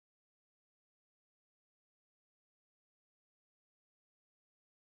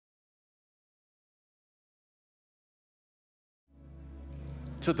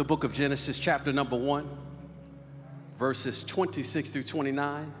to the book of Genesis, chapter number 1, verses 26 through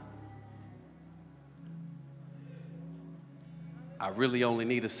 29. I really only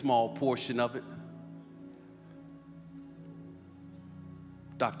need a small portion of it.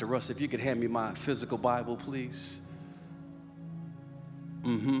 Dr. Russ, if you could hand me my physical Bible, please.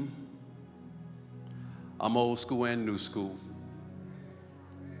 I'm old school and new school.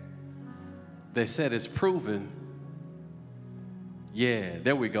 They said it's proven. Yeah,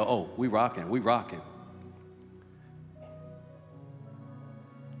 there we go. Oh, we rocking.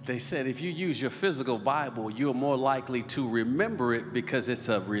 They said if you use your physical Bible, you're more likely to remember it because it's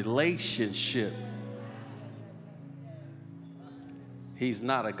a relationship. He's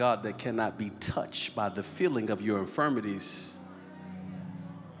not a God that cannot be touched by the feeling of your infirmities.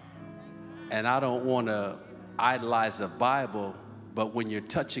 And I don't want to idolize a Bible, but when you're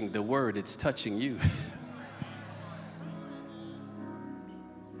touching the word, it's touching you.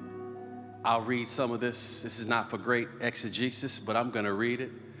 I'll read some of this. This is not for great exegesis, but I'm going to read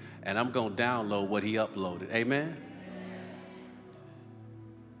it, and I'm going to download what he uploaded. Amen?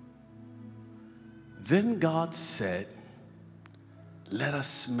 Then God said, let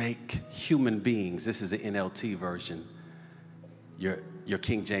us make human beings. This is the NLT version. Your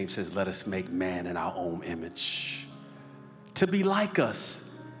King James says, let us make man in our own image. To be like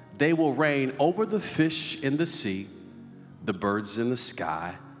us, they will reign over the fish in the sea, the birds in the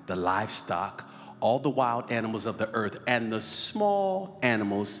sky, the livestock, all the wild animals of the earth, and the small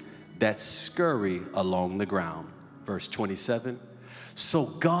animals that scurry along the ground. Verse 27. So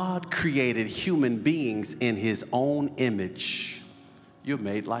God created human beings in his own image. You're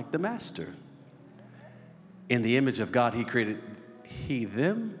made like the master. In the image of God, he created he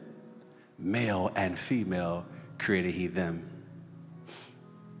them, male and female created he them.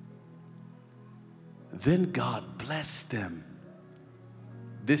 Then God blessed them.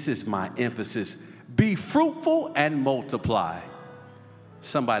 This is my emphasis. Be fruitful and multiply.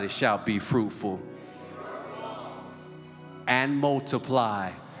 Somebody shout, be fruitful and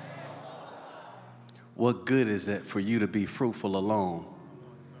multiply. What good is it for you to be fruitful alone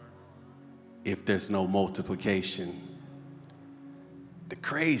if there's no multiplication? The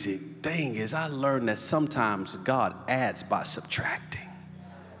crazy thing is I learned that sometimes God adds by subtracting.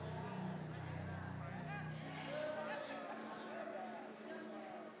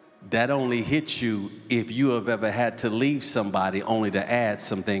 That only hits you if you have ever had to leave somebody only to add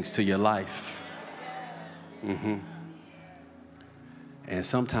some things to your life. And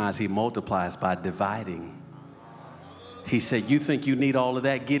sometimes he multiplies by dividing. He said, you think you need all of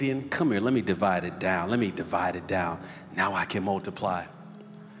that, Gideon? Come here, let me divide it down. Now I can multiply.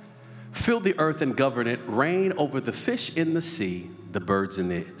 Fill the earth and govern it. Reign over the fish in the sea, the birds in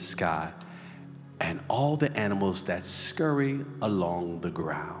the sky, and all the animals that scurry along the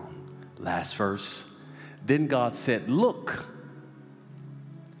ground. Last verse. Then God said, look,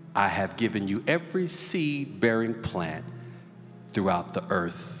 I have given you every seed-bearing plant throughout the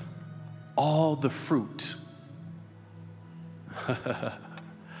earth, all the fruit,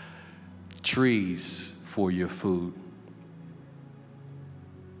 trees for your food.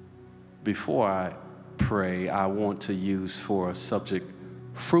 Before I pray, I want to use for a subject,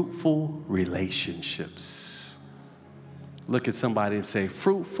 fruitful relationships. Look at somebody and say,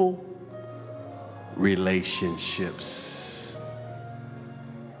 fruitful relationships.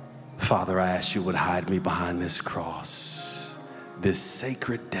 Father, I ask you would hide me behind this cross, this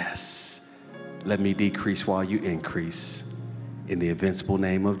sacred desk. Let me decrease while you increase. In the invincible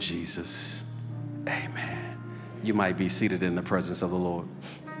name of Jesus, amen. You might be seated in the presence of the Lord.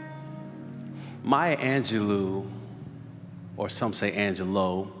 Maya Angelou, or some say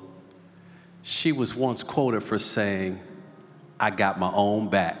Angelo, she was once quoted for saying, I got my own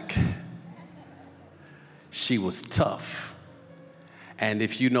back. She was tough. And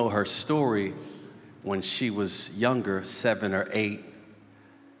if you know her story, when she was younger, 7 or 8,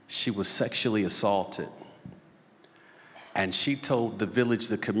 she was sexually assaulted. And she told the village,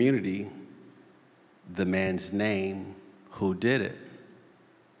 the community, the man's name who did it.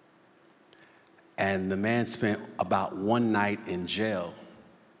 And the man spent about one night in jail.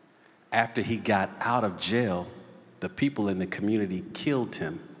 After he got out of jail, the people in the community killed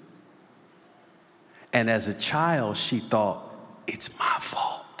him. And as a child, she thought, it's my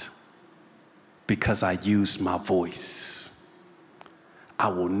fault because I used my voice. I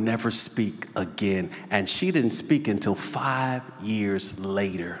will never speak again. And she didn't speak until 5 years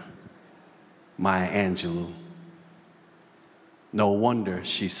later. Maya Angelou. No wonder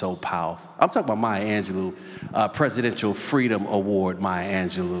she's so powerful. I'm talking about Maya Angelou, Presidential Freedom Award, Maya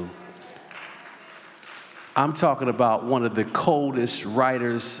Angelou. I'm talking about one of the coldest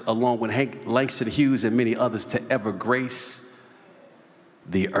writers, along with Hank Langston Hughes and many others, to ever grace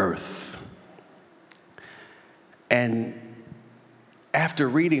the earth. And after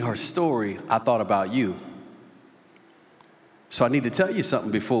reading her story, I thought about you. So I need to tell you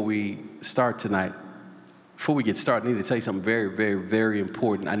something before we start tonight. Before we get started, I need to tell you something very, very, very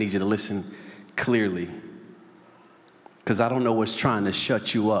important. I need you to listen clearly, because I don't know what's trying to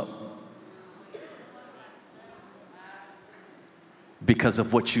shut you up because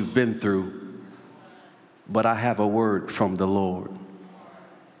of what you've been through, but I have a word from the Lord.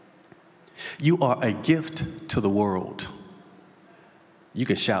 You are a gift to the world. You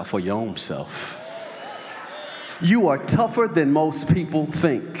can shout for your own self. You are tougher than most people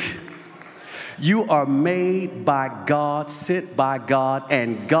think. You are made by God, sent by God,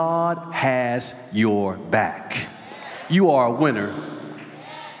 and God has your back. You are a winner.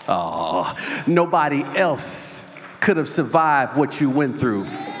 Oh, nobody else could have survived what you went through.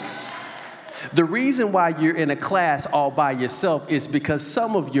 The reason why you're in a class all by yourself is because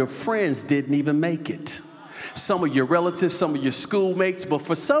some of your friends didn't even make it. Some of your relatives, some of your schoolmates, but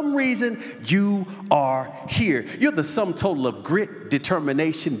for some reason, you are here. You're the sum total of grit,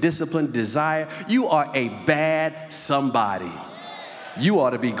 determination, discipline, desire. You are a bad somebody. You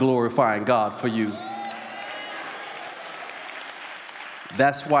ought to be glorifying God for you.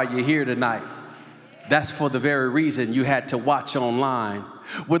 That's why you're here tonight. That's for the very reason you had to watch online.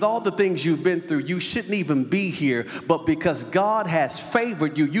 With all the things you've been through, you shouldn't even be here, but because God has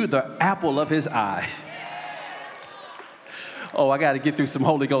favored you, you're the apple of his eye. Oh, I got to get through some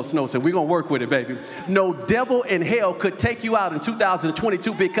Holy Ghost notes, and we're going to work with it, baby. No devil in hell could take you out in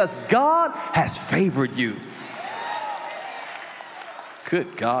 2022 because God has favored you.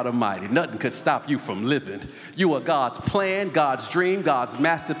 Good God Almighty. Nothing could stop you from living. You are God's plan, God's dream, God's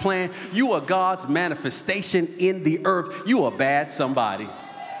master plan. You are God's manifestation in the earth. You are bad somebody.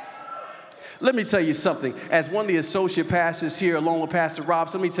 Let me tell you something. As one of the associate pastors here, along with Pastor Rob,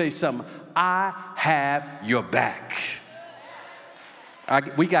 let me tell you something. I have your back.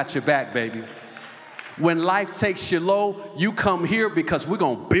 We got your back, baby. When life takes you low, you come here because we're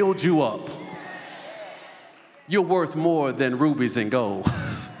going to build you up. You're worth more than rubies and gold.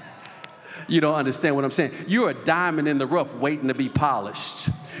 You don't understand what I'm saying. You're a diamond in the rough waiting to be polished.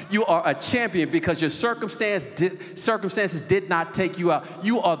 You are a champion because your circumstances did not take you out.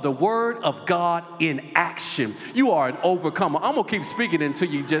 You are the word of God in action. You are an overcomer. I'm going to keep speaking until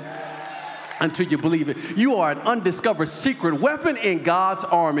you believe it. You are an undiscovered secret weapon in God's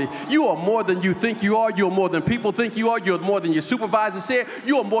army. You are more than you think you are. You are more than people think you are. You are more than your supervisor said.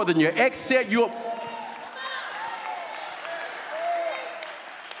 You are more than your ex said.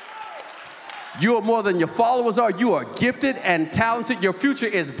 You are more than your followers are. You are gifted and talented. Your future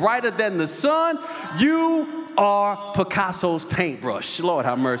is brighter than the sun. You are Picasso's paintbrush. Lord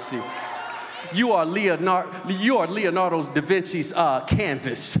have mercy. You are Leonardo da Vinci's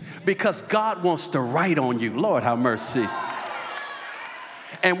canvas because God wants to write on you. Lord have mercy.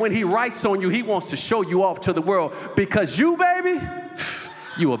 And when he writes on you, he wants to show you off to the world because you, baby,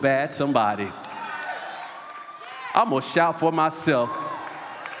 you a bad somebody. I'm going to shout for myself.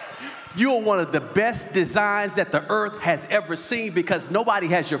 You are one of the best designs that the earth has ever seen because nobody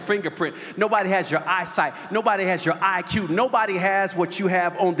has your fingerprint. Nobody has your eyesight. Nobody has your IQ. Nobody has what you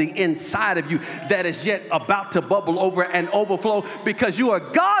have on the inside of you that is yet about to bubble over and overflow because you are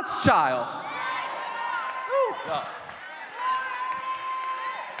God's child.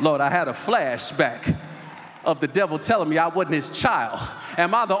 Lord, I had a flashback of the devil telling me I wasn't his child.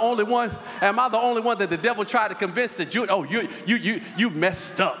 Am I the only one? Am I the only one that the devil tried to convince that you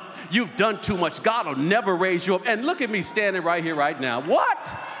messed up? You've done too much. God will never raise you up. And look at me standing right here right now.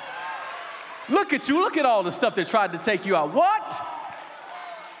 What? Look at you. Look at all the stuff that tried to take you out. What?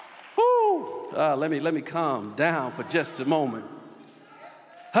 Whoo. Let me calm down for just a moment.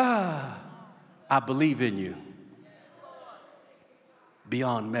 I believe in you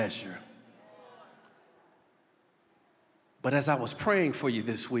beyond measure. But as I was praying for you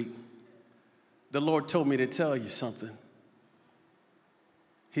this week, the Lord told me to tell you something.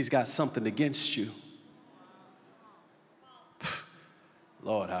 He's got something against you.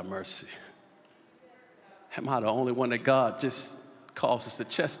 Lord have mercy. Am I the only one that God just causes to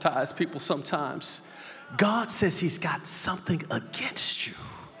chastise people sometimes? God says he's got something against you.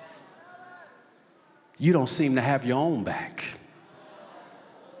 You don't seem to have your own back.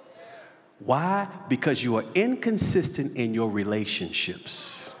 Why? Because you are inconsistent in your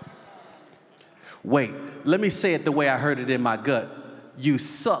relationships. Wait, let me say it the way I heard it in my gut. You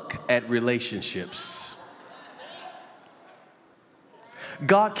suck at relationships.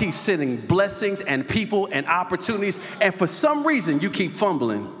 God keeps sending blessings and people and opportunities, and for some reason, you keep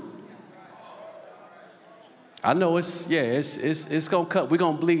fumbling. I know it's going to cut. We're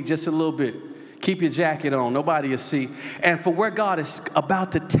going to bleed just a little bit. Keep your jacket on. Nobody will see. And for where God is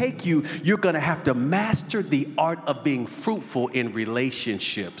about to take you, you're going to have to master the art of being fruitful in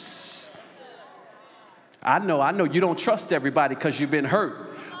relationships. I know you don't trust everybody because you've been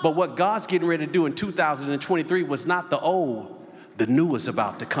hurt. But what God's getting ready to do in 2023 was not the old. The new is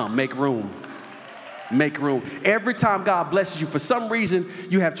about to come. Make room. Make room. Every time God blesses you, for some reason,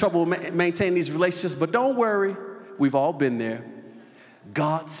 you have trouble maintaining these relationships. But don't worry. We've all been there.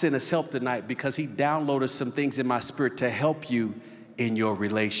 God sent us help tonight because he downloaded some things in my spirit to help you in your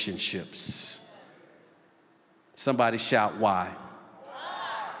relationships. Somebody shout, why?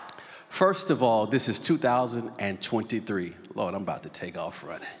 First of all, this is 2023. Lord, I'm about to take off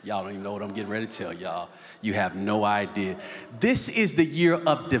running. Y'all don't even know what I'm getting ready to tell y'all. You have no idea. This is the year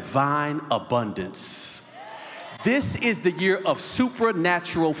of divine abundance. This is the year of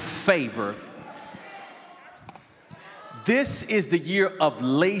supernatural favor. This is the year of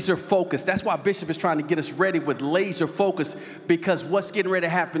laser focus. That's why Bishop is trying to get us ready with laser focus, because what's getting ready to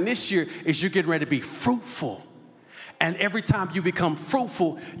happen this year is you're getting ready to be fruitful. And every time you become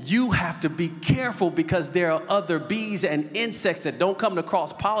fruitful, you have to be careful because there are other bees and insects that don't come to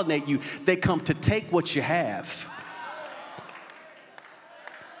cross-pollinate you. They come to take what you have.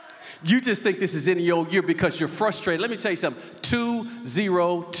 You just think this is in your year because you're frustrated. Let me tell you something.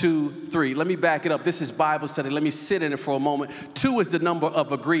 2023. Let me back it up. This is Bible study. Let me sit in it for a moment. 2 is the number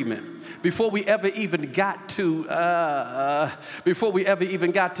of agreement. Before we ever even got to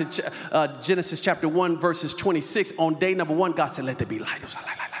Genesis chapter 1, verses 26, on day number 1, God said, let there be light. It was like,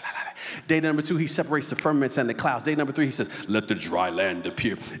 light. Day number 2, he separates the firmaments and the clouds. Day number 3, he says, let the dry land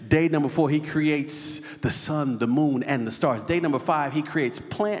appear. Day number 4, he creates the sun, the moon, and the stars. Day number 5, he creates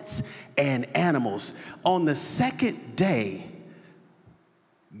plants and animals. On the second day,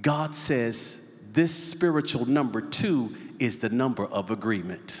 God says this spiritual number 2 is the number of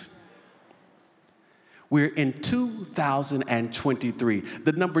agreement. We're in 2023.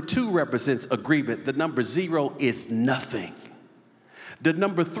 The number 2 represents agreement. The number 0 is nothing. The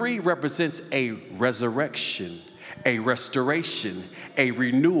number 3 represents a resurrection, a restoration, a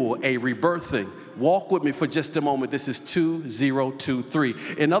renewal, a rebirthing. Walk with me for just a moment. This is 2023.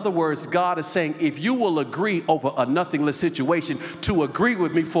 In other words, God is saying, if you will agree over a nothingless situation to agree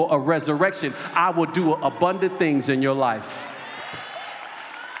with me for a resurrection, I will do abundant things in your life.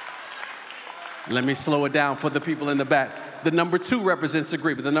 Let me slow it down for the people in the back. The number 2 represents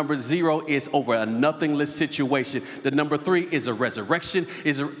agreement. The number 0 is over a nothingless situation. The number 3 is a resurrection.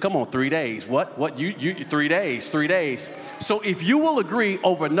 Come on, 3 days. What? You 3 days, 3 days. So if you will agree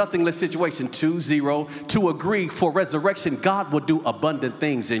over a nothingless situation, 2-0, to agree for resurrection, God will do abundant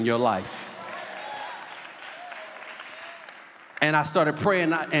things in your life. And I started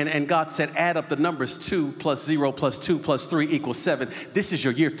praying, and God said, add up the numbers. 2 plus 0 plus 2 plus 3 equals 7. This is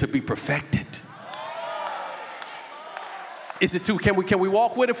your year to be perfected. Is it 2? Can we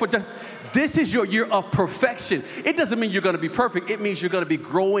walk with it for just? This is your year of perfection. It doesn't mean you're going to be perfect. It means you're going to be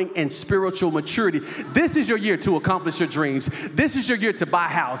growing in spiritual maturity. This is your year to accomplish your dreams. This is your year to buy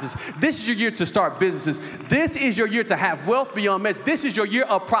houses. This is your year to start businesses. This is your year to have wealth beyond measure. This is your year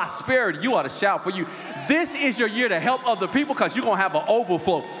of prosperity. You ought to shout for you. This is your year to help other people because you're going to have an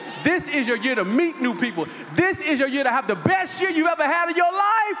overflow. This is your year to meet new people. This is your year to have the best year you've ever had in your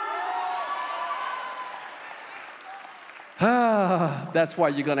life. That's why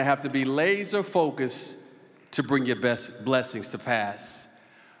you're going to have to be laser focused to bring your best blessings to pass.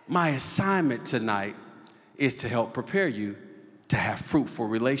 My assignment tonight is to help prepare you to have fruitful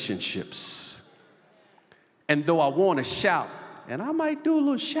relationships. And though I want to shout, and I might do a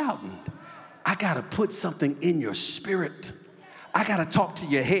little shouting, I got to put something in your spirit. I got to talk to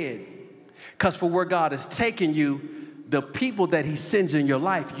your head. Because for where God is taking you, the people that he sends in your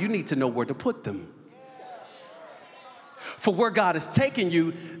life, you need to know where to put them. For where God is taking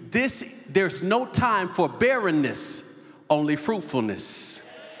you, there's no time for barrenness, only fruitfulness.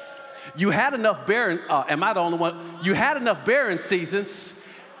 You had enough barren, am I the only one? You had enough barren seasons.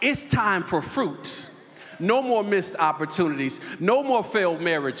 It's time for fruit. No more missed opportunities. No more failed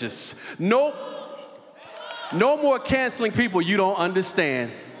marriages. No more canceling people you don't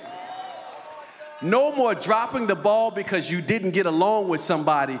understand. No more dropping the ball because you didn't get along with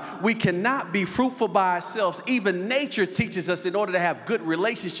somebody. We cannot be fruitful by ourselves. Even nature teaches us in order to have good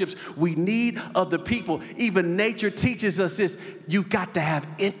relationships, we need other people. Even nature teaches us this. You've got to have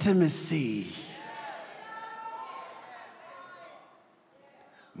intimacy.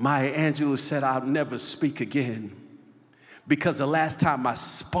 Maya Angelou said, I'll never speak again because the last time I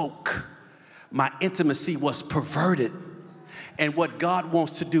spoke, my intimacy was perverted. And what God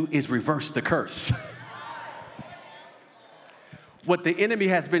wants to do is reverse the curse. What the enemy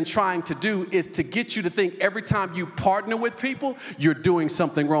has been trying to do is to get you to think every time you partner with people, you're doing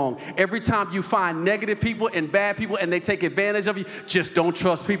something wrong. Every time you find negative people and bad people and they take advantage of you, just don't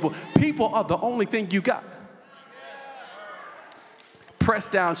trust people. People are the only thing you got.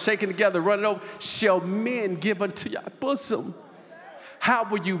 Pressed down, shaken together, running over, shall men give unto your bosom. How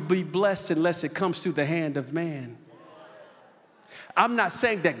will you be blessed unless it comes through the hand of man? I'm not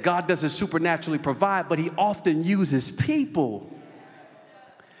saying that God doesn't supernaturally provide, but he often uses people.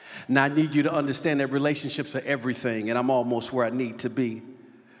 Now, I need you to understand that relationships are everything, and I'm almost where I need to be.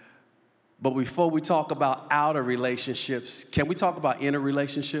 But before we talk about outer relationships, can we talk about inner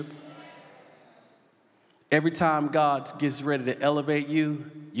relationship? Every time God gets ready to elevate you,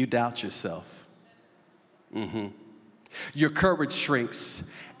 you doubt yourself. Your courage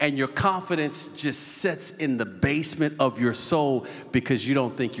shrinks, and your confidence just sits in the basement of your soul because you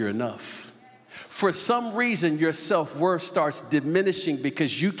don't think you're enough. For some reason, your self-worth starts diminishing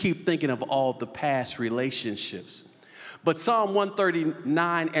because you keep thinking of all the past relationships. But Psalm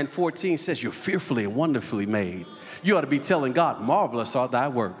 139 and 14 says you're fearfully and wonderfully made. You ought to be telling God, marvelous are thy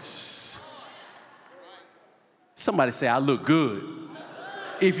works. Somebody say, I look good.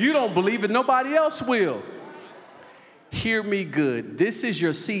 If you don't believe it, nobody else will. Hear me good. This is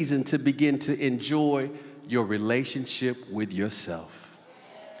your season to begin to enjoy your relationship with yourself.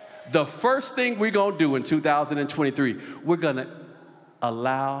 The first thing we're going to do in 2023, we're going to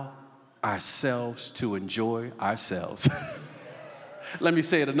allow ourselves to enjoy ourselves. Let me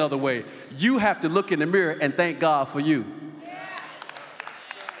say it another way. You have to look in the mirror and thank God for you.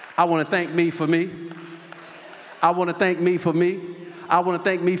 I want to thank me for me. I want to thank me for me. I want to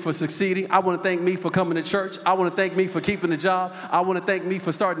thank me for succeeding. I want to thank me for coming to church. I want to thank me for keeping the job. I want to thank me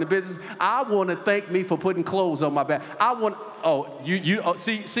for starting the business. I want to thank me for putting clothes on my back.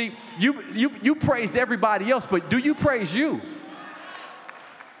 You praised everybody else, but do you praise you?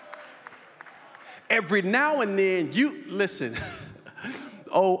 Every now and then, listen.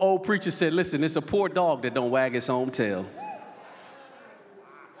 Old preacher said, listen, it's a poor dog that don't wag its own tail.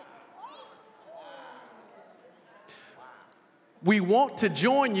 We want to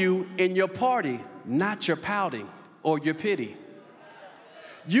join you in your party, not your pouting or your pity.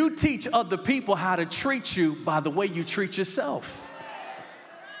 You teach other people how to treat you by the way you treat yourself.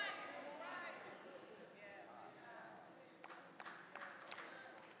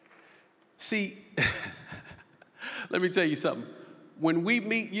 See, let me tell you something. When we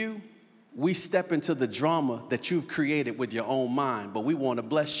meet you, we step into the drama that you've created with your own mind, but we want to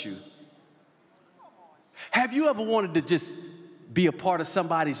bless you. Have you ever wanted to just be a part of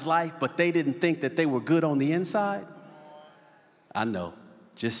somebody's life, but they didn't think that they were good on the inside? I know.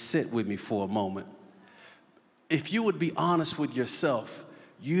 Just sit with me for a moment. If you would be honest with yourself,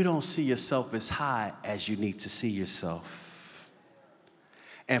 you don't see yourself as high as you need to see yourself.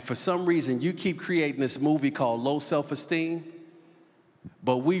 And for some reason, you keep creating this movie called Low Self-Esteem,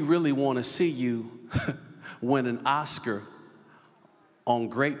 but we really want to see you win an Oscar on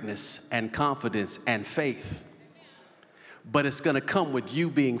greatness and confidence and faith. But it's going to come with you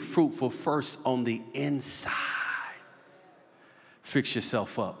being fruitful first on the inside. Fix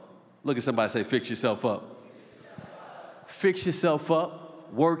yourself up. Look at somebody, say, fix yourself up. Fix yourself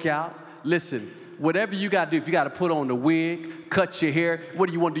up. Work out. Listen, whatever you got to do, if you got to put on the wig, cut your hair, what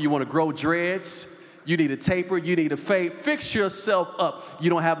do you want to do? You want to grow dreads? You need a taper. You need a fade. Fix yourself up. You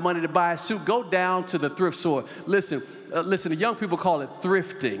don't have money to buy a suit? Go down to the thrift store. Listen, the young people call it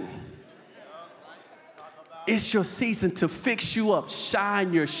thrifting. It's your season to fix you up,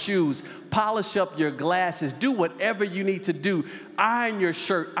 shine your shoes, polish up your glasses, do whatever you need to do. Iron your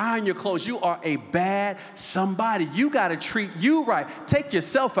shirt, iron your clothes. You are a bad somebody. You got to treat you right. Take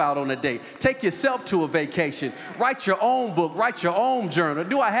yourself out on a date. Take yourself to a vacation. Write your own book. Write your own journal.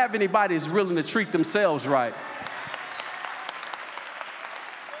 Do I have anybody that's willing to treat themselves right?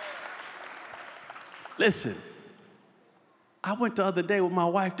 Listen, I went the other day with my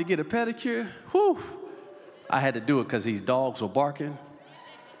wife to get a pedicure. Whew. I had to do it because these dogs were barking.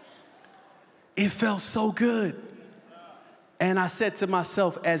 It felt so good. And I said to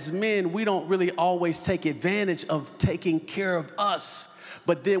myself, as men, we don't really always take advantage of taking care of us,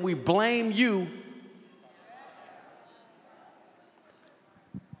 but then we blame you.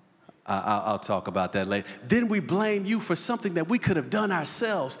 I'll talk about that later. Then we blame you for something that we could have done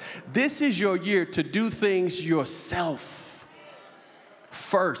ourselves. This is your year to do things yourself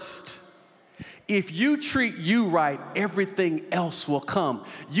first. If you treat you right, everything else will come.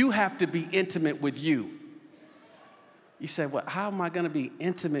 You have to be intimate with you. You say, well, how am I going to be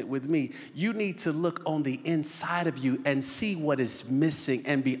intimate with me? You need to look on the inside of you and see what is missing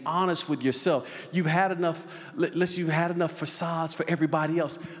and be honest with yourself. You've had enough, listen, you've had enough facades for everybody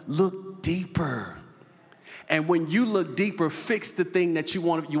else. Look deeper. And when you look deeper, fix the thing that you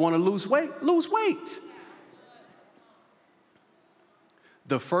want. You want to lose weight? Lose weight.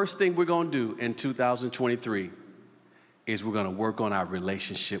 The first thing we're going to do in 2023 is we're going to work on our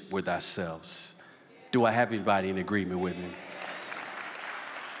relationship with ourselves. Do I have anybody in agreement with me?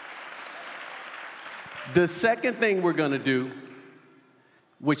 The second thing we're going to do,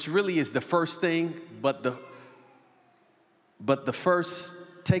 which really is the first thing, but the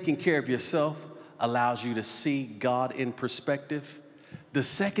first, taking care of yourself allows you to see God in perspective. The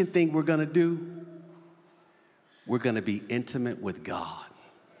second thing we're going to do, we're going to be intimate with God.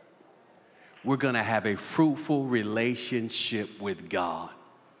 We're going to have a fruitful relationship with God.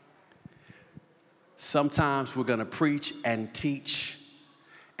 Sometimes we're going to preach and teach,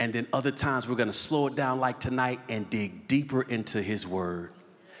 and then other times we're going to slow it down like tonight and dig deeper into his word.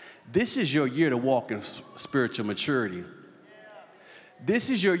 This is your year to walk in spiritual maturity.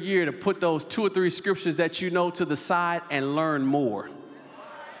 This is your year to put those 2 or 3 scriptures that you know to the side and learn more.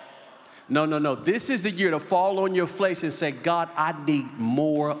 No. This is the year to fall on your face and say, God, I need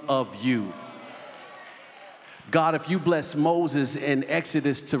more of you. God, if you bless Moses in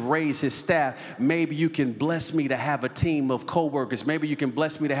Exodus to raise his staff, maybe you can bless me to have a team of co-workers. Maybe you can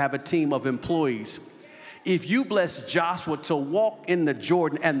bless me to have a team of employees. If you bless Joshua to walk in the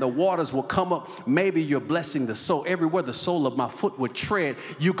Jordan and the waters will come up, maybe you're blessing the soul. Everywhere the sole of my foot would tread,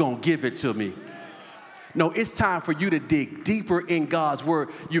 you're going to give it to me. No, it's time for you to dig deeper in God's word.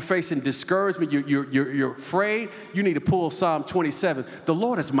 You're facing discouragement. You're afraid. You need to pull Psalm 27. The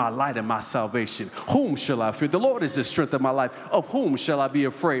Lord is my light and my salvation. Whom shall I fear? The Lord is the strength of my life. Of whom shall I be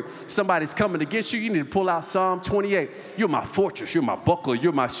afraid? Somebody's coming against you. You need to pull out Psalm 28. You're my fortress. You're my buckler.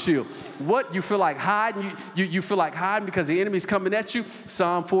 You're my shield. What? You feel like hiding? You feel like hiding because the enemy's coming at you?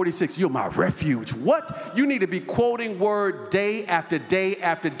 Psalm 46, you're my refuge. What? You need to be quoting word day after day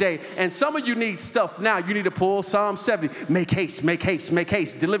after day. And some of you need stuff now. You need to pull Psalm 70. Make haste, make haste, make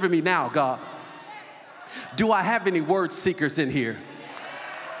haste. Deliver me now, God. Do I have any word seekers in here?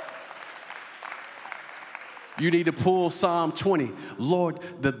 You need to pull Psalm 20. Lord,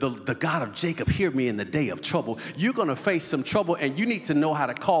 the God of Jacob, hear me in the day of trouble. You're going to face some trouble, and you need to know how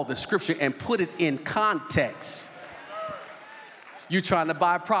to call the scripture and put it in context. You're trying to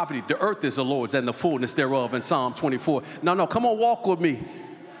buy property. The earth is the Lord's and the fullness thereof in Psalm 24. No, come on, walk with me.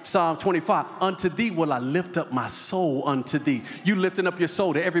 Psalm 25, unto thee will I lift up my soul unto thee. You lifting up your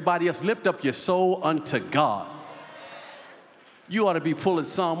soul to everybody else. Lift up your soul unto God. You ought to be pulling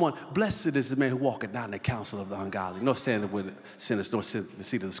Psalm 1. Blessed is the man who walketh not in the counsel of the ungodly, nor standeth with sinners, nor sit in the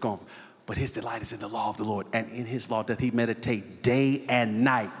seat of the scornful. But his delight is in the law of the Lord, and in his law doth he meditate day and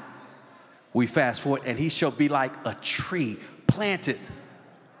night. We fast forward, and he shall be like a tree planted,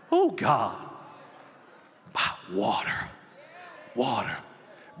 oh God, by water,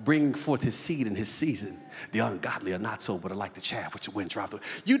 bringing forth his seed in his season. The ungodly are not so, but are like the chaff which the wind drives away.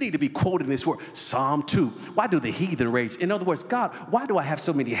 You need to be quoting this word. Psalm 2. Why do the heathen rage? In other words, God, why do I have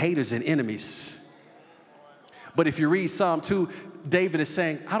so many haters and enemies? But if you read Psalm 2, David is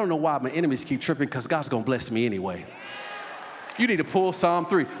saying, I don't know why my enemies keep tripping, because God's going to bless me anyway. You need to pull Psalm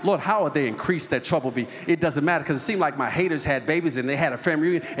 3. Lord, how have they increased that trouble me? It doesn't matter, because it seemed like my haters had babies and they had a family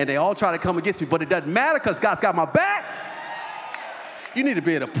reunion and they all try to come against me, but it doesn't matter because God's got my back. You need to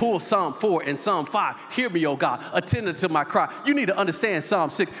be able to pull Psalm 4 and Psalm 5. Hear me, oh God, attend unto my cry. You need to understand Psalm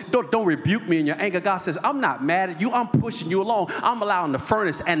 6. Don't rebuke me in your anger. God says, I'm not mad at you. I'm pushing you along. I'm allowing the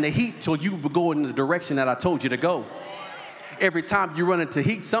furnace and the heat till you go in the direction that I told you to go. Every time you run into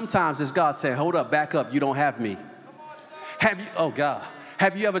heat, sometimes it's God saying, hold up, back up. You don't have me. Have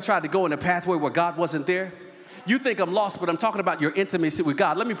you ever tried to go in a pathway where God wasn't there? You think I'm lost, but I'm talking about your intimacy with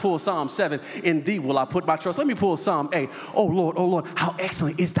God. Let me pull Psalm 7. In thee will I put my trust. Let me pull Psalm 8. Oh Lord, how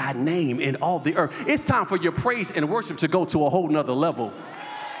excellent is thy name in all the earth. It's time for your praise and worship to go to a whole nother level.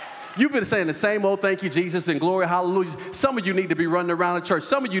 You've been saying the same old thank you, Jesus, and glory, hallelujah. Some of you need to be running around the church.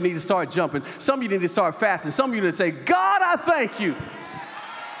 Some of you need to start jumping. Some of you need to start fasting. Some of you need to say, God, I thank you.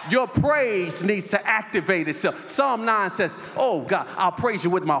 Your praise needs to activate itself. Psalm 9 says, oh God, I'll praise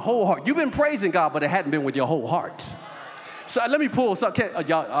you with my whole heart. You've been praising God, but it hadn't been with your whole heart. So let me pull something.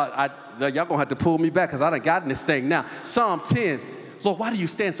 Y'all going to have to pull me back because I done gotten this thing now. Psalm 10. Lord, why do you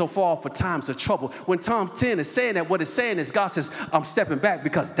stand so far for times of trouble? When Psalm 10 is saying that, what it's saying is God says, I'm stepping back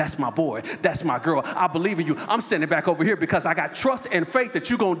because that's my boy. That's my girl. I believe in you. I'm standing back over here because I got trust and faith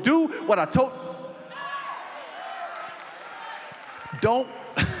that you're going to do what I told.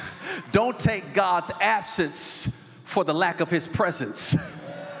 Don't take God's absence for the lack of his presence.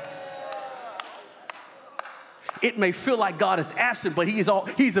 It may feel like God is absent, but he's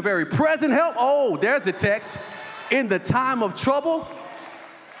a very present help. Oh, there's a text. In the time of trouble.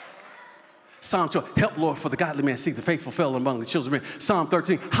 Psalm 12, help, Lord, for the godly man seek the faithful fellow among the children of men. Psalm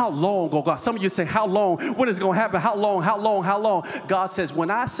 13, how long, oh God? Some of you say, how long? When is it going to happen? How long, how long, how long? God says,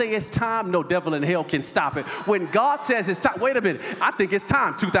 when I say it's time, no devil in hell can stop it. When God says it's time, wait a minute, I think it's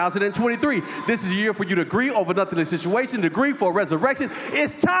time, 2023. This is a year for you to agree over nothing in the situation, to agree for a resurrection.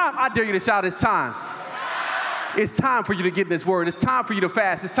 It's time. I dare you to shout, it's time. It's time for you to get in this word. It's time for you to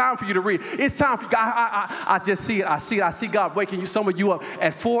fast. It's time for you to read. It's time for you. I just see it. I see God waking some of you up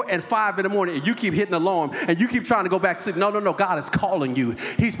at 4 and 5 in the morning, and you keep hitting the alarm, and you keep trying to go back to sleep. No. God is calling you.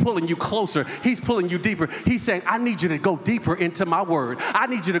 He's pulling you closer. He's pulling you deeper. He's saying, I need you to go deeper into my word. I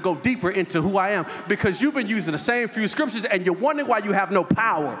need you to go deeper into who I am, because you've been using the same few scriptures, and you're wondering why you have no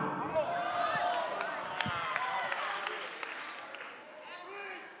power.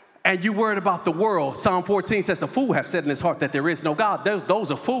 And you worried about the world. Psalm 14 says the fool have said in his heart that there is no God. Those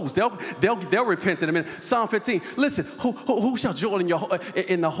are fools. They'll repent in a minute. Psalm 15, listen, who shall joy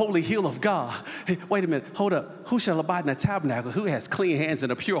in the holy hill of God? Hey, wait a minute, hold up. Who shall abide in the tabernacle? Who has clean hands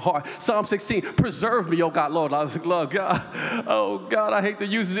and a pure heart? Psalm 16, preserve me, oh God, Lord. I was like, Lord God, oh God, I hate to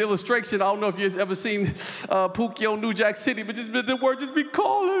use this illustration. I don't know if you've ever seen Pookie on New Jack City, but the word just be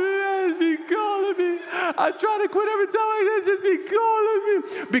calling me. Just be calling me. I try to quit every time I just be calling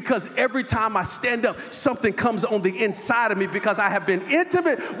me. Because every time I stand up, something comes on the inside of me, because I have been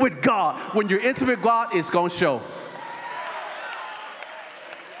intimate with God. When you're intimate with God, it's going to show.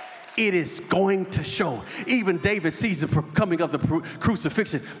 It is going to show. Even David sees the coming of the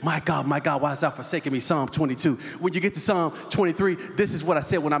crucifixion. My God, why hast thou forsaken me? Psalm 22. When you get to Psalm 23, this is what I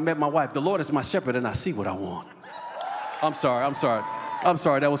said when I met my wife. The Lord is my shepherd, and I see what I want. I'm sorry.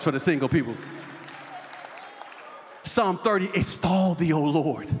 That was for the single people. Psalm 30, extol thee, O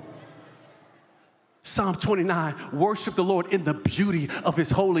Lord. Psalm 29, worship the Lord in the beauty of his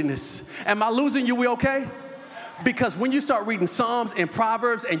holiness. Am I losing you? We okay? Because when you start reading Psalms and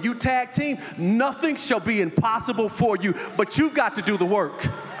Proverbs and you tag team, nothing shall be impossible for you, but you've got to do the work.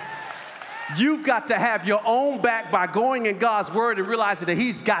 You've got to have your own back by going in God's word and realizing that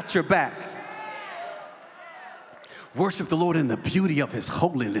he's got your back. Worship the Lord in the beauty of his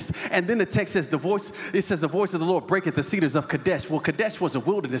holiness. And then the text says the voice of the Lord breaketh the cedars of Kadesh. Well, Kadesh was a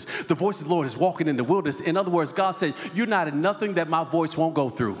wilderness. The voice of the Lord is walking in the wilderness. In other words, God said, you're not in nothing that my voice won't go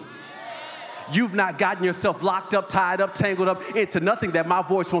through. You've not gotten yourself locked up, tied up, tangled up into nothing that my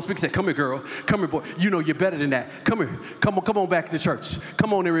voice won't speak. Say, come here, girl. Come here, boy. You know you're better than that. Come here. Come on back to church.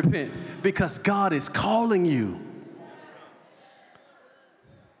 Come on and repent. Because God is calling you.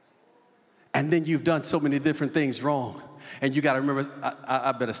 And then you've done so many different things wrong. And you got to remember,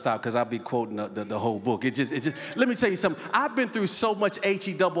 I better stop because I'll be quoting the whole book. It just, let me tell you something. I've been through so much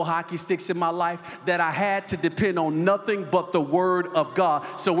HE double hockey sticks in my life that I had to depend on nothing but the word of God.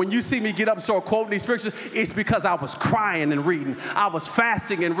 So when you see me get up and start quoting these scriptures, it's because I was crying and reading. I was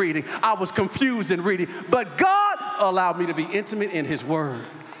fasting and reading. I was confused and reading. But God allowed me to be intimate in his word.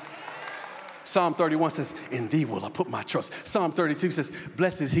 Psalm 31 says, in thee will I put my trust. Psalm 32 says,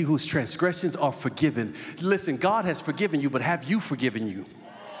 blessed is he whose transgressions are forgiven. Listen, God has forgiven you, but have you forgiven you?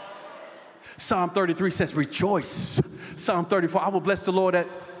 Psalm 33 says, rejoice. Psalm 34, I will bless the Lord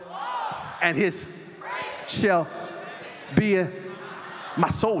and his shall be in. My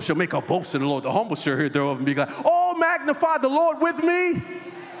soul shall make a boast in the Lord. The humble shall hear thereof and be glad. Oh, magnify the Lord with me.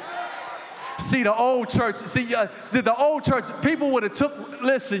 See, the old church, people would have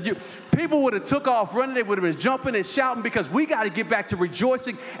people would have took off running. They would have been jumping and shouting, because we got to get back to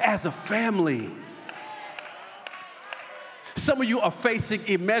rejoicing as a family. Some of you are facing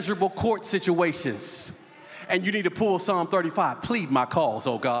immeasurable court situations, and you need to pull Psalm 35. Plead my cause,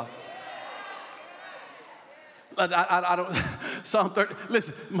 oh God. I don't, Psalm 30,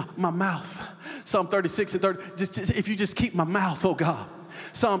 listen, my mouth. Psalm 36 and 30, if you just keep my mouth, oh God.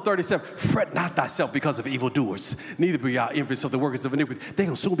 Psalm 37, fret not thyself because of evildoers, neither be thou envious of the workers of iniquity. They're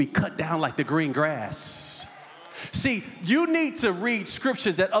going to soon be cut down like the green grass. See, you need to read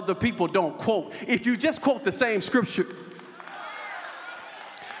scriptures that other people don't quote. If you just quote the same scripture,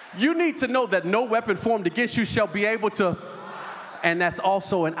 you need to know that no weapon formed against you shall be able to. And that's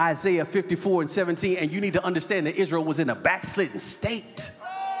also in Isaiah 54 and 17. And you need to understand that Israel was in a backslidden state.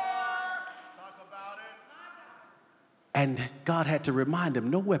 And God had to remind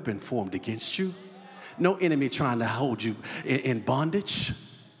them, no weapon formed against you. No enemy trying to hold you in bondage.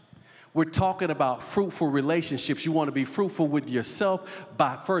 We're talking about fruitful relationships. You want to be fruitful with yourself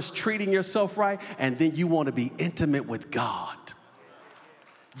by first treating yourself right, and then you want to be intimate with God.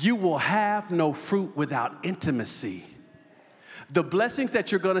 You will have no fruit without intimacy. The blessings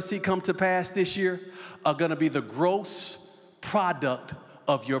that you're going to see come to pass this year are going to be the gross product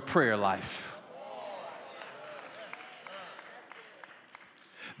of your prayer life.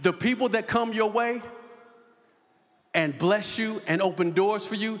 The people that come your way and bless you and open doors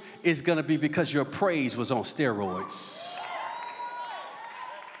for you is going to be because your praise was on steroids.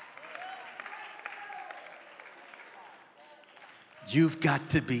 You've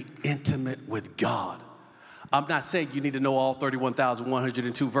got to be intimate with God. I'm not saying you need to know all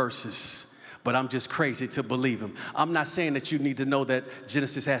 31,102 verses, but I'm just crazy to believe him. I'm not saying that you need to know that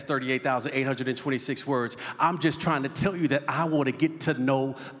Genesis has 38,826 words. I'm just trying to tell you that I want to get to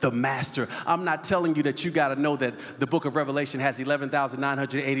know the master. I'm not telling you that you got to know that the book of Revelation has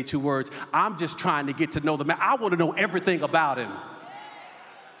 11,982 words. I'm just trying to get to know the master. I want to know everything about him.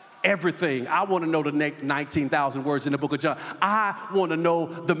 Everything. I want to know the 19,000 words in the book of John. I want to know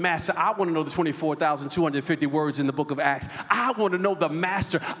the master. I want to know the 24,250 words in the book of Acts. I want to know the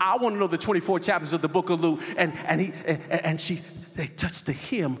master. I want to know the 24 chapters of the book of Luke. They touched the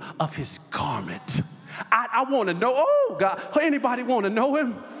hem of his garment. I want to know, oh God, anybody want to know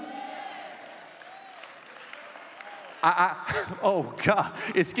him? Oh God,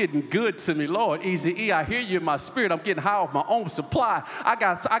 it's getting good to me, Lord. Easy E, I hear you in my spirit. I'm getting high off my own supply. I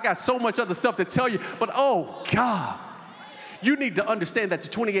got so much other stuff to tell you, but oh God, you need to understand that the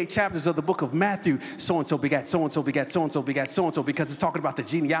 28 chapters of the book of Matthew, so-and-so begat, so-and-so begat, so-and-so begat, so-and-so, because it's talking about the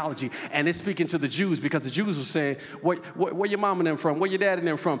genealogy, and it's speaking to the Jews, because the Jews were saying, where your mom and them from? Where your dad and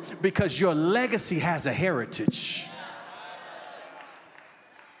them from? Because your legacy has a heritage.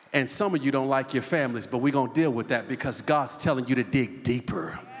 And some of you don't like your families, but we're going to deal with that because God's telling you to dig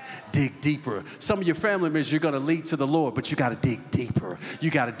deeper. Dig deeper. Some of your family members you're going to lead to the Lord, but you got to dig deeper.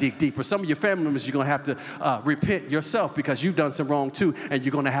 You got to dig deeper. Some of your family members you're going to have to repent yourself because you've done some wrong too, and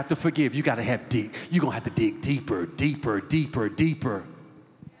you're going to have to forgive. You got to have deep. You're going to have to dig deeper, deeper, deeper, deeper.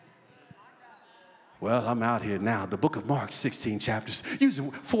 Well, I'm out here now. The book of Mark, 16 chapters,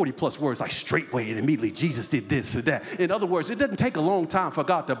 using 40 plus words like straightway, and immediately Jesus did this or that. In other words, it doesn't take a long time for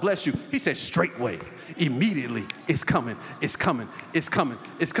God to bless you. He said straightway, immediately, it's coming, it's coming, it's coming,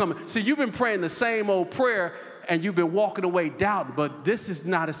 it's coming. See, you've been praying the same old prayer and you've been walking away doubting, but this is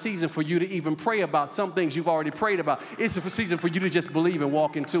not a season for you to even pray about some things you've already prayed about. It's a season for you to just believe and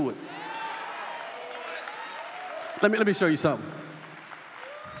walk into it. Let me show you something.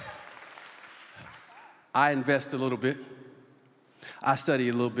 I invest a little bit. I study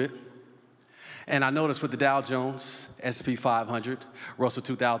a little bit. And I noticed with the Dow Jones, S&P 500, Russell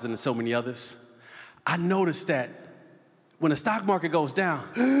 2000, and so many others, I noticed that when the stock market goes down,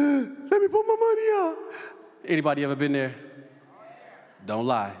 let me put my money out. Anybody ever been there? Don't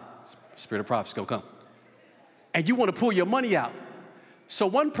lie. Spirit of prophecy gonna come. And you want to pull your money out. So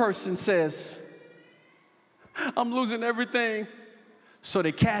one person says, I'm losing everything. So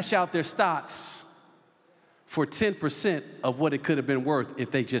they cash out their stocks for 10% of what it could have been worth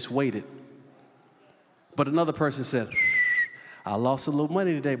if they just waited. But another person said, I lost a little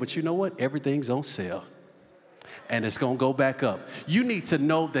money today, but you know what? Everything's on sale. And it's going to go back up. You need to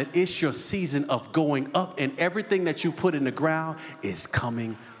know that it's your season of going up, and everything that you put in the ground is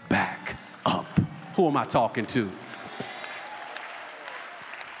coming back up. Who am I talking to?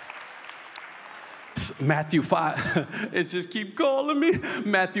 Matthew 5, it just keep calling me.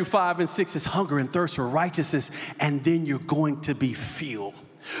 Matthew 5 and 6 is hunger and thirst for righteousness, and then you're going to be filled.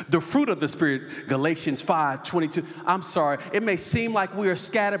 The fruit of the Spirit, Galatians 5:22. I'm sorry, it may seem like we are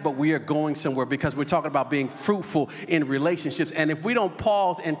scattered, but we are going somewhere because we're talking about being fruitful in relationships. And if we don't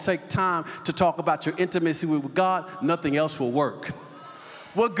pause and take time to talk about your intimacy with God, nothing else will work.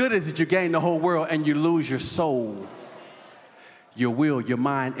 What good is it you gain the whole world and you lose your soul? Your will, your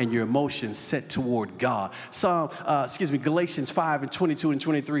mind, and your emotions set toward God. Galatians 5 and 22 and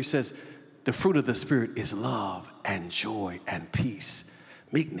 23 says, the fruit of the Spirit is love and joy and peace,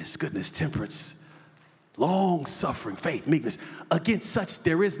 meekness, goodness, temperance, long-suffering, faith, meekness. Against such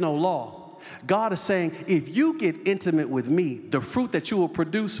there is no law. God is saying, if you get intimate with me, the fruit that you will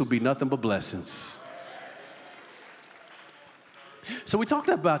produce will be nothing but blessings. So we talked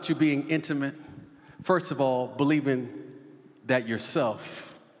about you being intimate. First of all, believing in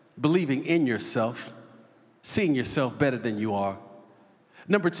yourself, seeing yourself better than you are.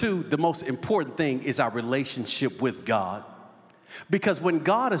 Number two, the most important thing is our relationship with God. Because when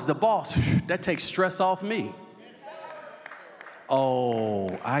God is the boss, that takes stress off me.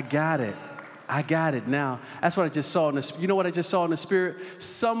 Oh, I got it now. That's what I just saw in this. You know what I just saw in the Spirit?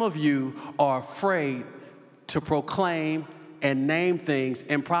 Some of you are afraid to proclaim and name things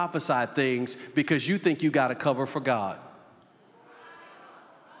and prophesy things because you think you got to cover for God.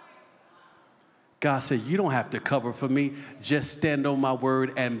 God said, you don't have to cover for me. Just stand on my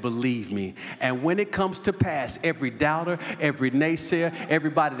word and believe me. And when it comes to pass, every doubter, every naysayer,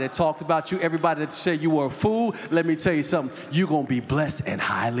 everybody that talked about you, everybody that said you were a fool, let me tell you something. You're going to be blessed and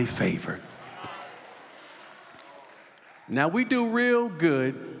highly favored. Now, we do real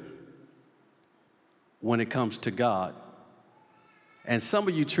good when it comes to God. And some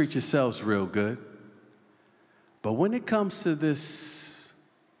of you treat yourselves real good. But when it comes to this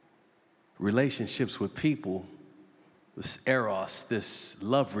relationships with people, this eros, this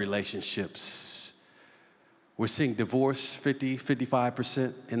love relationships, we're seeing divorce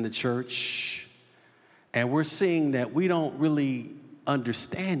 55% in the church. And we're seeing that we don't really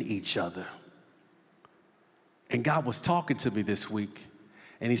understand each other. And God was talking to me this week.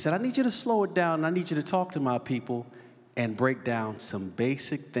 And he said, I need you to slow it down. And I need you to talk to my people and break down some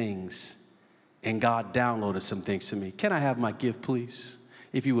basic things. And God downloaded some things to me. Can I have my gift, please?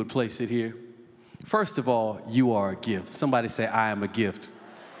 If you would place it here. First of all, you are a gift. Somebody say, I am a gift.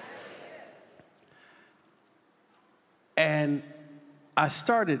 And I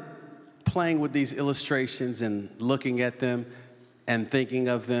started playing with these illustrations and looking at them and thinking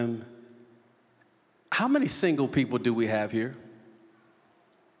of them. How many single people do we have here?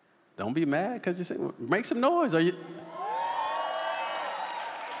 Don't be mad because you say, make some noise. Are you?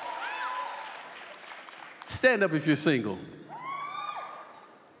 Stand up if you're single.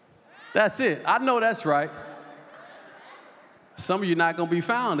 That's it. I know that's right. Some of you not going to be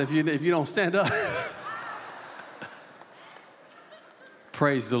found if you don't stand up.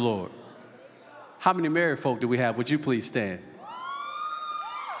 Praise the Lord. How many married folk do we have? Would you please stand?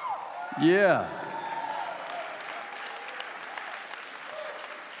 Yeah.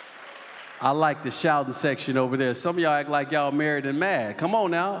 I like the shouting section over there. Some of y'all act like y'all married and mad. Come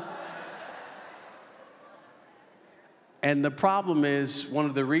on now. And the problem is, one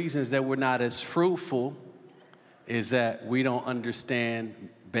of the reasons that we're not as fruitful is that we don't understand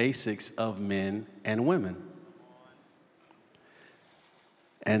basics of men and women.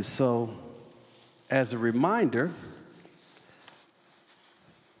 And so, as a reminder,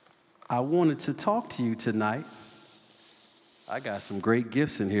 I wanted to talk to you tonight. I got some great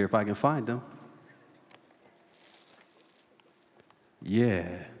gifts in here if I can find them. Yeah.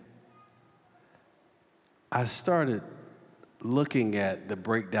 I started looking at the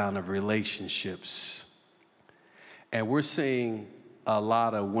breakdown of relationships, and we're seeing a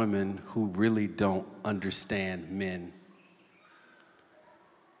lot of women who really don't understand men.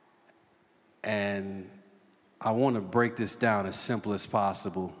 And I want to break this down as simple as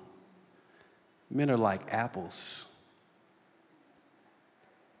possible. Men are like apples.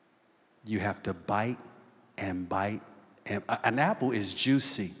 You have to bite and bite. And an apple is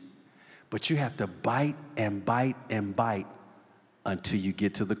juicy, but you have to bite and bite and bite until you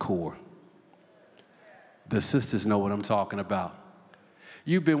get to the core. The sisters know what I'm talking about.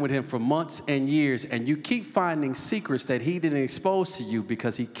 You've been with him for months and years, and you keep finding secrets that he didn't expose to you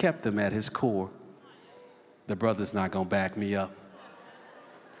because he kept them at his core. The brother's not going to back me up.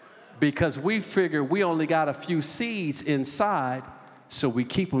 Because we figure we only got a few seeds inside, so we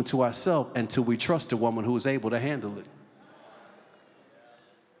keep them to ourselves until we trust a woman who is able to handle it.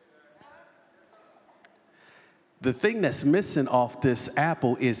 The thing that's missing off this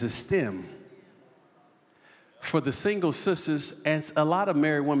apple is a stem. For the single sisters and a lot of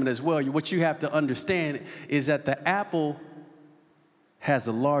married women as well, what you have to understand is that the apple has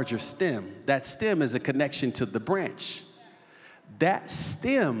a larger stem. That stem is a connection to the branch. That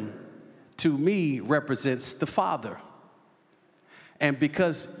stem, to me, represents the father. And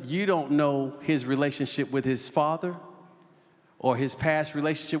because you don't know his relationship with his father or his past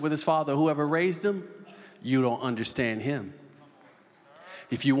relationship with his father, whoever raised him, you don't understand him.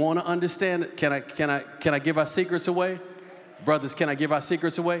 If you want to understand, can I give our secrets away? Brothers, can I give our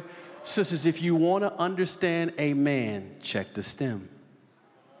secrets away? Sisters, if you want to understand a man, check the stem.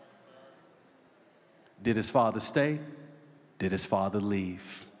 Did his father stay? Did his father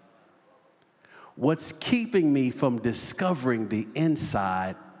leave? What's keeping me from discovering the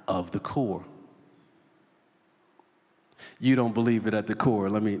inside of the core? You don't believe it at the core.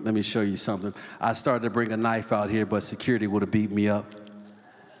 Let me show you something. I started to bring a knife out here, but security would have beat me up.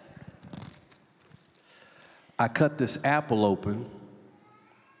 I cut this apple open,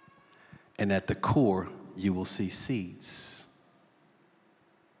 and at the core, you will see seeds.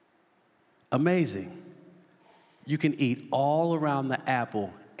 Amazing. You can eat all around the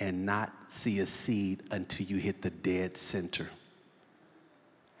apple and not see a seed until you hit the dead center.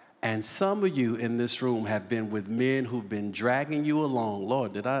 And some of you in this room have been with men who've been dragging you along.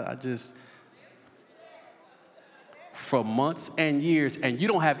 Lord, did I just... For months and years, and you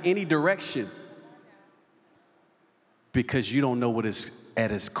don't have any direction. because you don't know what is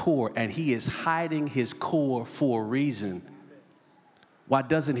at his core, and he is hiding his core for a reason. Why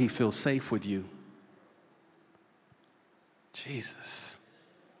doesn't he feel safe with you? Jesus.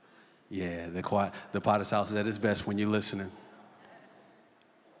 Yeah, the Potter's house is at its best when you're listening.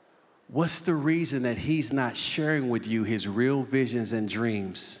 What's the reason that he's not sharing with you his real visions and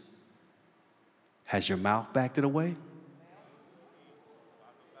dreams? Has your mouth backed it away?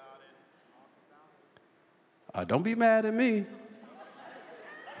 Don't be mad at me.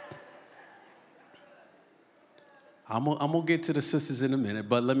 I'm gonna get to the sisters in a minute,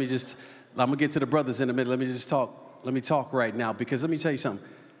 but I'm gonna get to the brothers in a minute. Let me talk right now, because let me tell you something.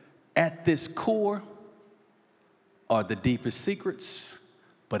 At this core are the deepest secrets,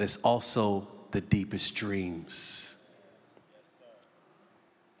 but it's also the deepest dreams.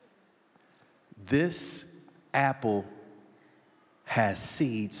 This apple has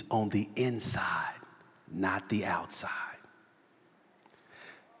seeds on the inside, not the outside.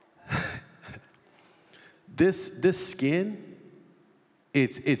 This skin,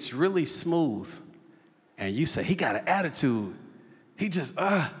 it's really smooth. And you say, he got an attitude. He just,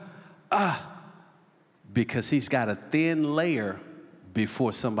 because he's got a thin layer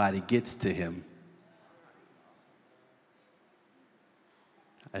before somebody gets to him.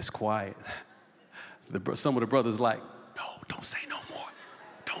 That's quiet. Some of the brothers like, no, don't say no more.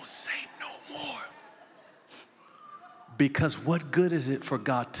 Don't say no more. Because what good is it for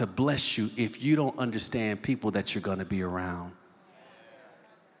God to bless you if you don't understand people that you're going to be around?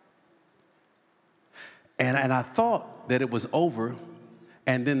 And I thought that it was over,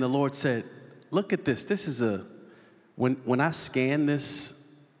 and then the Lord said, look at this. This is when I scan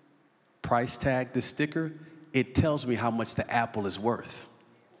this price tag, this sticker, it tells me how much the apple is worth.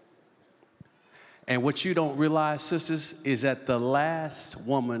 And what you don't realize, sisters, is that the last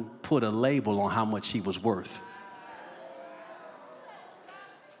woman put a label on how much he was worth.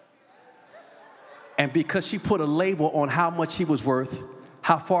 And because she put a label on how much he was worth,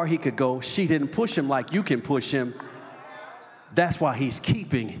 how far he could go, she didn't push him like you can push him. That's why he's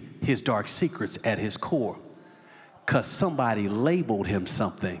keeping his dark secrets at his core, because somebody labeled him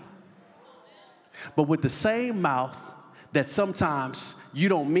something. But with the same mouth that sometimes you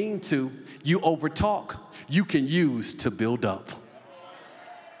don't mean to, you overtalk, you can use to build up.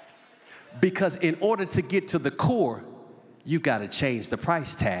 Because in order to get to the core, you've got to change the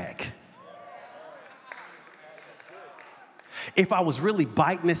price tag. If I was really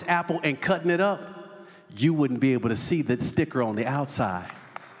biting this apple and cutting it up, you wouldn't be able to see the sticker on the outside.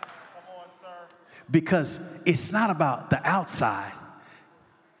 Because it's not about the outside.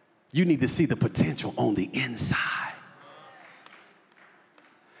 You need to see the potential on the inside.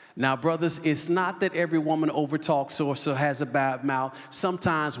 Now, brothers, it's not that every woman overtalks or so has a bad mouth.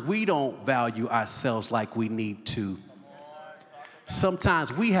 Sometimes we don't value ourselves like we need to.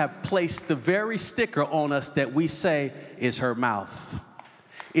 Sometimes we have placed the very sticker on us that we say is her mouth.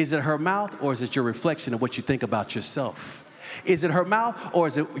 Is it her mouth, or is it your reflection of what you think about yourself? Is it her mouth, or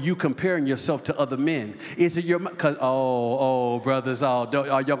is it you comparing yourself to other men? Is it your mouth? Brothers, are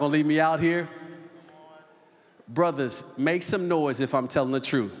y'all gonna leave me out here? Brothers, make some noise if I'm telling the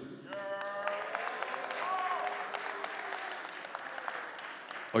truth.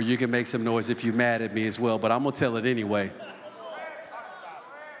 Or you can make some noise if you're mad at me as well, but I'm gonna tell it anyway.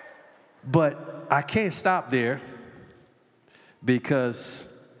 But I can't stop there, because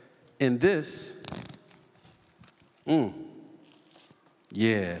in this,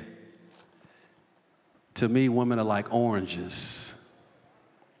 yeah, to me, women are like oranges.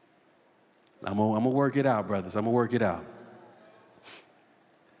 I'm gonna work it out, brothers. I'm gonna work it out.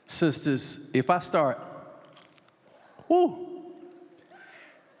 Sisters, if I start,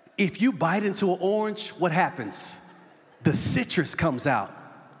 if you bite into an orange, what happens? The citrus comes out.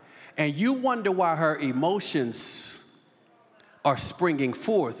 And you wonder why her emotions are springing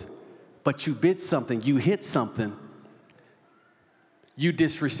forth, but you bit something, you hit something, you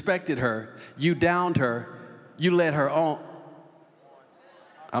disrespected her, you downed her, you let her on.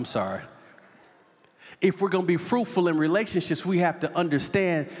 I'm sorry. If we're going to be fruitful in relationships, we have to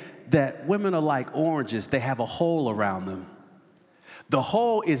understand that women are like oranges. They have a hole around them. The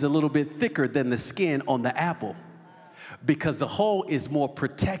hole is a little bit thicker than the skin on the apple, because the hole is more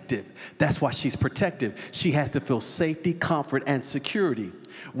protective. That's why she's protective. She has to feel safety, comfort, and security.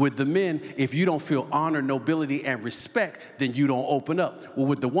 With the men, if you don't feel honor, nobility, and respect, then you don't open up. Well,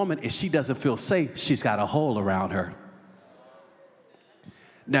 with the woman, if she doesn't feel safe, she's got a hole around her.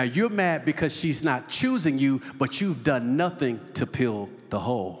 Now, you're mad because she's not choosing you, but you've done nothing to fill the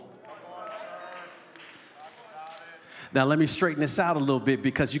hole. Now, let me straighten this out a little bit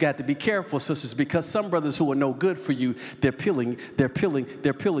because you got to be careful, sisters, because some brothers who are no good for you, they're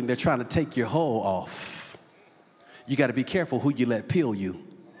trying to take your hoe off. You got to be careful who you let peel you.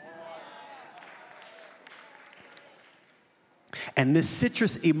 And this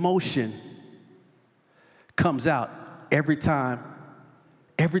citrus emotion comes out every time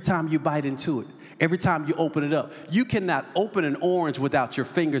you bite into it, every time you open it up. You cannot open an orange without your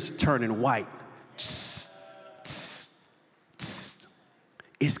fingers turning white.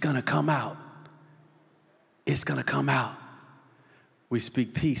 It's going to come out. It's going to come out. We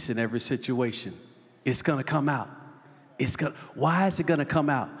speak peace in every situation. It's going to come out. Why is it going to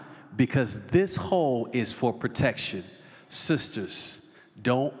come out? Because this hole is for protection. Sisters,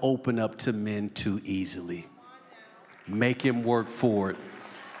 don't open up to men too easily. Make him work for it.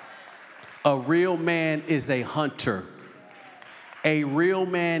 A real man is a hunter. A real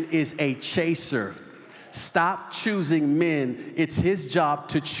man is a chaser. Stop choosing men. It's his job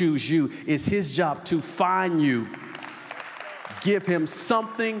to choose you. It's his job to find you. Give him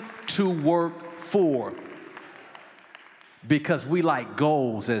something to work for. Because we like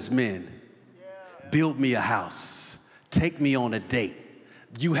goals as men. Build me a house. Take me on a date.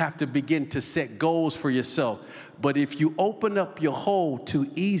 You have to begin to set goals for yourself. But if you open up your hole too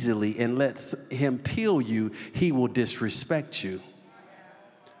easily and let him peel you, he will disrespect you.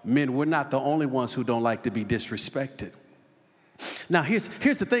 Men, we're not the only ones who don't like to be disrespected. Now, here's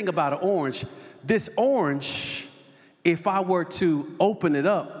the thing about an orange. This orange, if I were to open it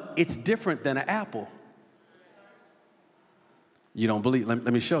up, it's different than an apple. You don't believe? Let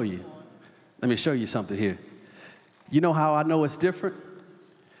me show you. Let me show you something here. You know how I know it's different?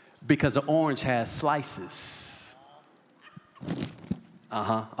 Because an orange has slices.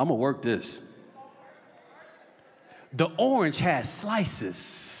 I'm going to work this. The orange has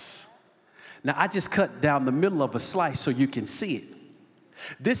slices. Now, I just cut down the middle of a slice so you can see it.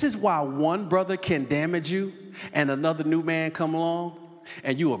 This is why one brother can damage you and another new man come along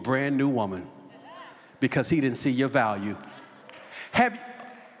and you a brand new woman because he didn't see your value. Let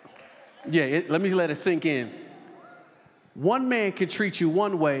me let it sink in. One man can treat you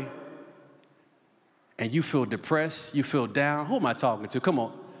one way and you feel depressed, you feel down. Who am I talking to? Come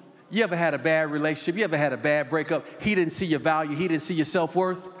on. You ever had a bad relationship? You ever had a bad breakup? He didn't see your value. He didn't see your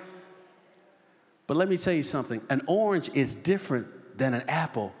self-worth. But let me tell you something. An orange is different than an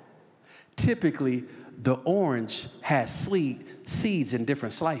apple. Typically, the orange has seeds in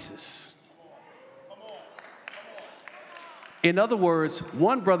different slices. In other words,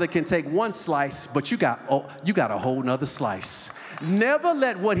 one brother can take one slice, but you got a whole nother slice. Never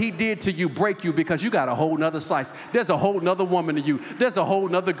let what he did to you break you because you got a whole nother slice. There's a whole nother woman in you. There's a whole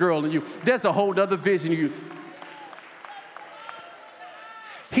nother girl in you. There's a whole nother vision in you.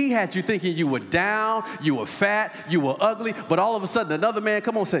 He had you thinking you were down, you were fat, you were ugly, but all of a sudden another man,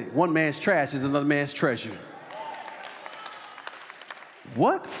 come on, say, one man's trash is another man's treasure.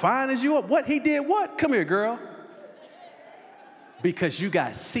 What? Fine as you are? What? He did what? Come here, girl. Because you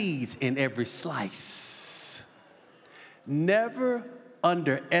got seeds in every slice. Never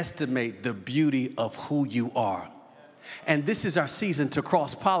underestimate the beauty of who you are. And this is our season to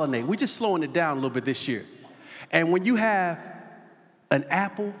cross-pollinate. We're just slowing it down a little bit this year. And when you have an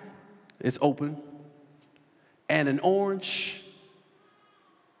apple, it's open, and an orange.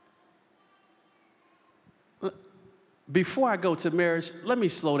 Before I go to marriage, let me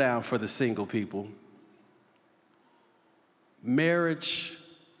slow down for the single people. Marriage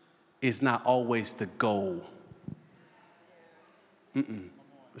is not always the goal.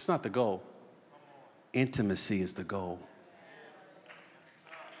 It's not the goal. Intimacy is the goal.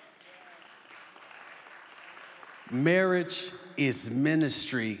 Marriage is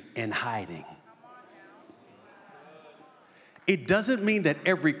ministry in hiding. It doesn't mean that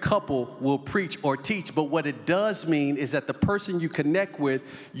every couple will preach or teach, but what it does mean is that the person you connect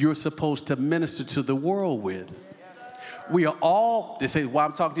with, you're supposed to minister to the world with. We are all, this is why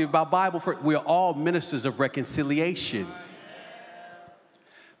I'm talking to you about Bible, we are all ministers of reconciliation.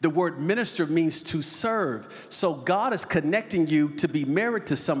 The word minister means to serve. So God is connecting you to be married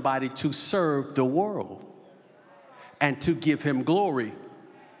to somebody to serve the world and to give him glory.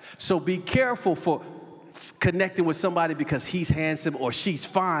 So be careful for connecting with somebody because he's handsome or she's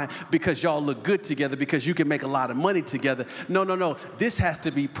fine, because y'all look good together, because you can make a lot of money together. No. This has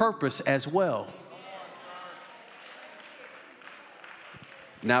to be purpose as well.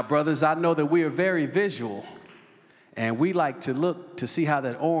 Now, brothers, I know that we are very visual, and we like to look to see how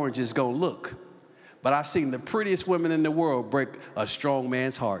that orange is going to look. But I've seen the prettiest women in the world break a strong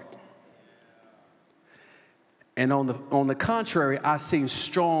man's heart. And on the contrary, I've seen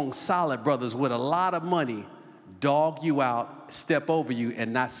strong, solid brothers with a lot of money dog you out, step over you,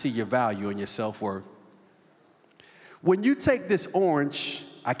 and not see your value and your self-worth. When you take this orange,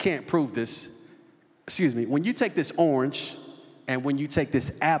 I can't prove this, excuse me, when you take this orange and when you take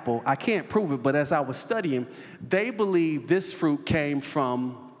this apple, I can't prove it, but as I was studying, they believe this fruit came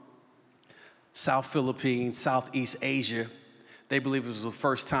from South Philippines, Southeast Asia. They believe it was the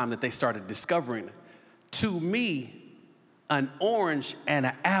first time that they started discovering it. To me, an orange and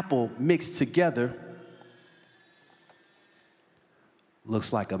an apple mixed together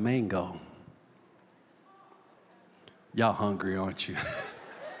looks like a mango. Y'all hungry, aren't you?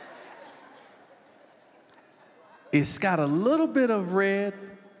 It's got a little bit of red,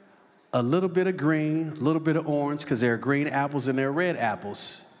 a little bit of green, a little bit of orange, because there are green apples and there are red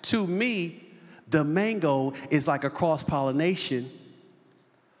apples. To me, the mango is like a cross-pollination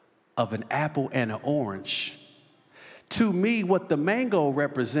of an apple and an orange. To me, what the mango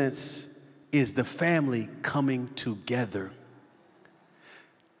represents is the family coming together.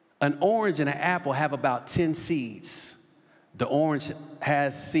 An orange and an apple have about 10 seeds. The orange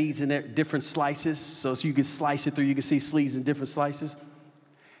has seeds in there, different slices, so you can slice it through, you can see seeds in different slices.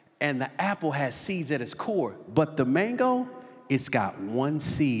 And the apple has seeds at its core, but the mango, it's got one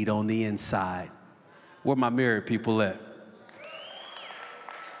seed on the inside. Where my married people at?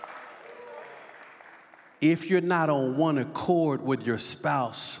 If you're not on one accord with your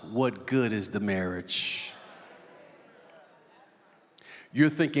spouse, what good is the marriage? You're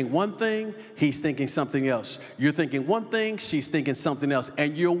thinking one thing, he's thinking something else. You're thinking one thing, she's thinking something else.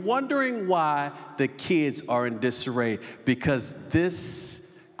 And you're wondering why the kids are in disarray, because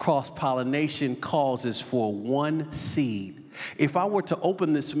this cross-pollination causes for one seed. If I were to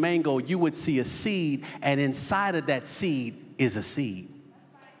open this mango, you would see a seed, and inside of that seed is a seed.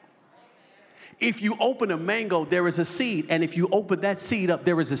 If you open a mango, there is a seed, and if you open that seed up,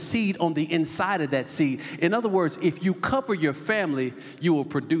 there is a seed on the inside of that seed. In other words, if you cover your family, you will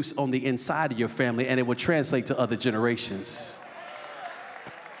produce on the inside of your family, and it will translate to other generations.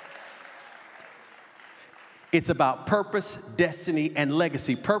 It's about purpose, destiny, and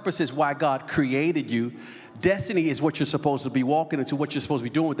legacy. Purpose is why God created you. Destiny is what you're supposed to be walking into, what you're supposed to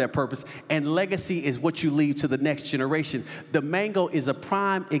be doing with that purpose. And legacy is what you leave to the next generation. The mango is a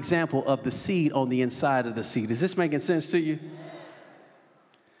prime example of the seed on the inside of the seed. Is this making sense to you?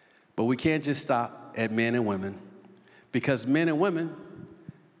 But we can't just stop at men and women, because men and women,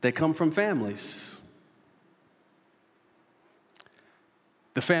 they come from families.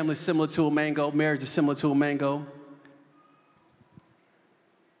 The family is similar to a mango. Marriage is similar to a mango.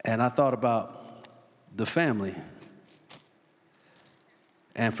 And I thought about the family.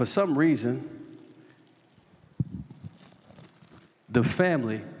 And for some reason, the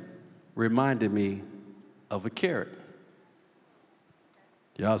family reminded me of a carrot.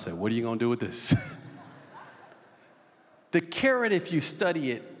 Y'all say, what are you going to do with this? The carrot, if you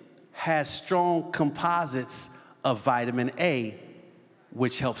study it, has strong composites of vitamin A,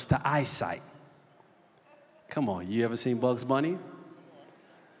 which helps the eyesight. Come on, you ever seen Bugs Bunny?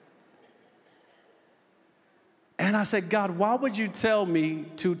 And I said, God, why would you tell me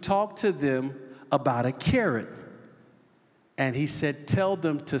to talk to them about a carrot? And he said, tell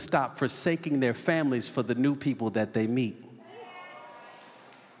them to stop forsaking their families for the new people that they meet.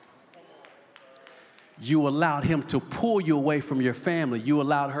 You allowed him to pull you away from your family. You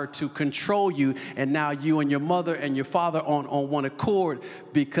allowed her to control you. And now you and your mother and your father are on one accord,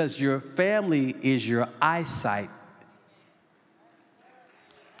 because your family is your eyesight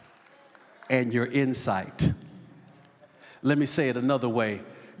and your insight. Let me say it another way.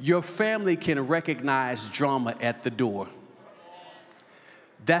 Your family can recognize drama at the door.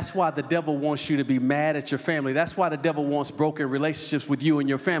 That's why the devil wants you to be mad at your family. That's why the devil wants broken relationships with you and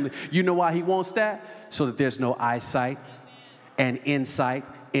your family. You know why he wants that? So that there's no eyesight and insight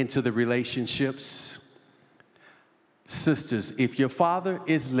into the relationships. Sisters, if your father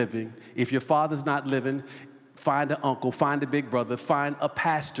is living, if your father's not living, find an uncle, find a big brother, find a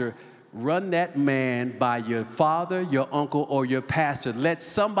pastor. Run that man by your father, your uncle, or your pastor. Let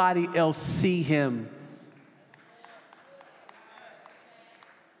somebody else see him.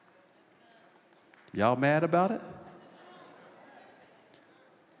 Y'all mad about it?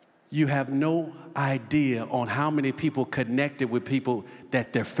 You have no idea on how many people connected with people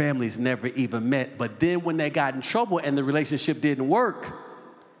that their families never even met. But then when they got in trouble and the relationship didn't work,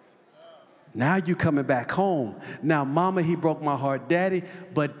 now you coming back home. Now, mama, he broke my heart. Daddy,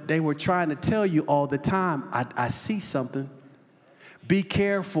 but they were trying to tell you all the time, I see something. Be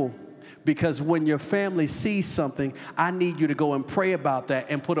careful, Because when your family sees something, I need you to go and pray about that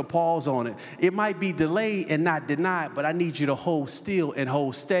and put a pause on it. It might be delayed and not denied, but I need you to hold still and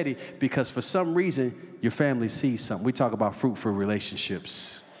hold steady because for some reason, your family sees something. We talk about fruitful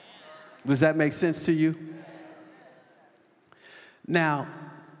relationships. Does that make sense to you? Now,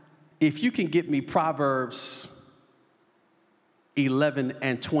 if you can get me Proverbs 11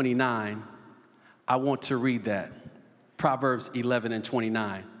 and 29, I want to read that. Proverbs 11 and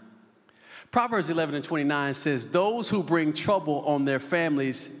 29. Proverbs 11 and 29 says, those who bring trouble on their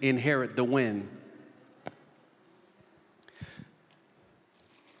families inherit the wind.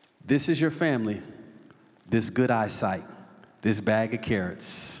 This is your family, this good eyesight, this bag of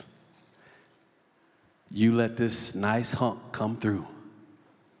carrots. You let this nice hunk come through.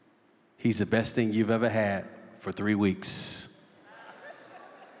 He's the best thing you've ever had for 3 weeks.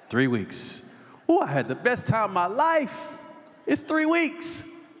 3 weeks. Oh, I had the best time of my life. It's 3 weeks.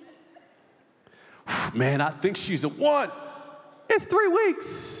 Man, I think she's a one. It's 3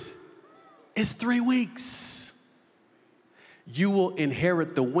 weeks. It's 3 weeks. You will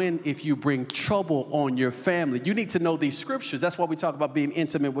inherit the wind if you bring trouble on your family. You need to know these scriptures. That's why we talk about being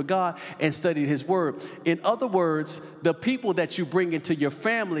intimate with God and studying his word. In other words, the people that you bring into your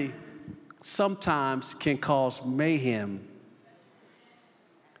family sometimes can cause mayhem.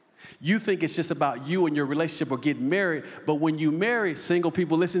 You think it's just about you and your relationship or getting married, but when you marry, single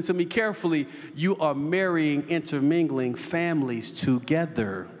people, listen to me carefully, you are marrying, intermingling families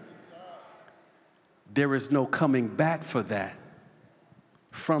together. There is no coming back from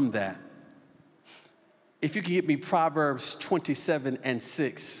that. If you can get me Proverbs 27 and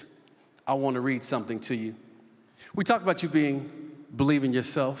 6, I want to read something to you. We talked about you believing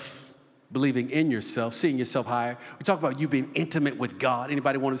yourself, believing in yourself, seeing yourself higher. We talk about you being intimate with God.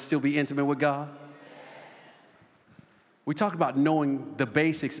 Anybody want to still be intimate with God? We talk about knowing the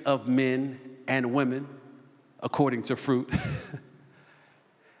basics of men and women according to fruit.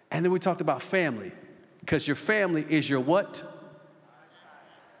 And then we talked about family, because your family is your what?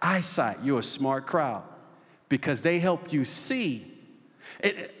 Eyesight. You're a smart crowd because they help you see.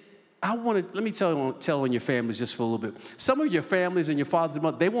 Let me tell on your families just for a little bit. Some of your families and your fathers and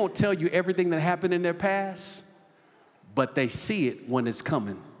mothers, they won't tell you everything that happened in their past, but they see it when it's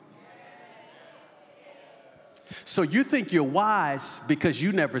coming. So you think you're wise because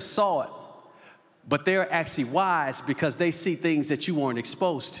you never saw it, but they're actually wise because they see things that you weren't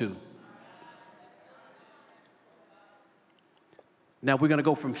exposed to. Now we're going to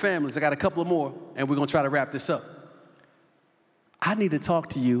go from families. I got a couple of more, and we're going to try to wrap this up. I need to talk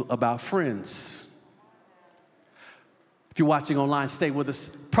to you about friends. If you're watching online, stay with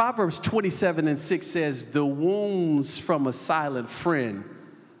us. Proverbs 27 and 6 says, the wounds from a silent friend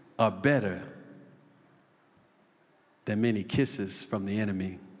are better than many kisses from the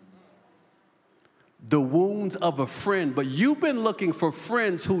enemy. The wounds of a friend, but you've been looking for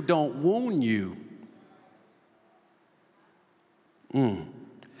friends who don't wound you.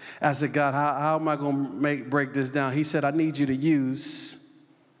 I said, God, how am I going to break this down? He said, I need you to use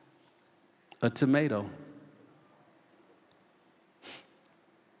a tomato.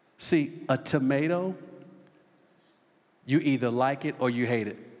 See, a tomato, you either like it or you hate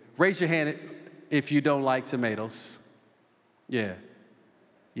it. Raise your hand if you don't like tomatoes. Yeah,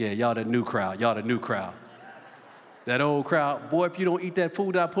 y'all the new crowd. That old crowd. Boy, if you don't eat that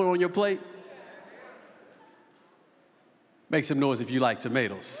food that I put on your plate, make some noise if you like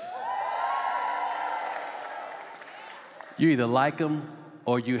tomatoes. You either like them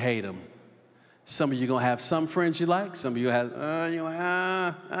or you hate them. Some of you going to have some friends you like. Some of you have,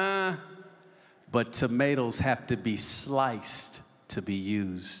 But tomatoes have to be sliced to be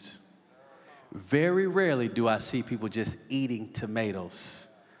used. Very rarely do I see people just eating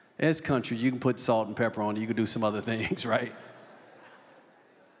tomatoes. In this country, you can put salt and pepper on it. You can do some other things, right?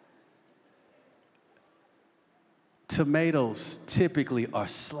 Tomatoes typically are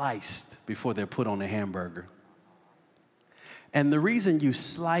sliced before they're put on a hamburger. And the reason you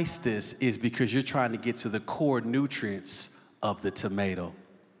slice this is because you're trying to get to the core nutrients of the tomato.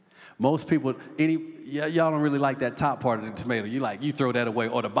 Most people, y'all don't really like that top part of the tomato. You throw that away,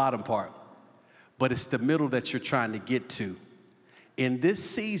 or the bottom part. But it's the middle that you're trying to get to. In this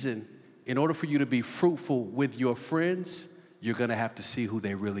season, in order for you to be fruitful with your friends, you're going to have to see who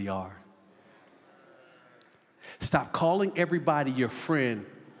they really are. Stop calling everybody your friend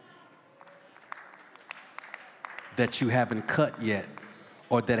that you haven't cut yet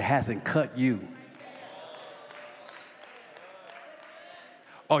or that hasn't cut you.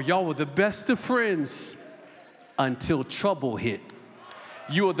 Or y'all were the best of friends until trouble hit.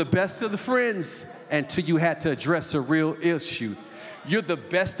 You were the best of the friends until you had to address a real issue. You're the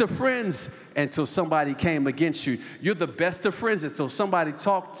best of friends until somebody came against you. You're the best of friends until somebody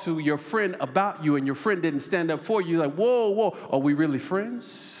talked to your friend about you and your friend didn't stand up for you. You're like, whoa, whoa, are we really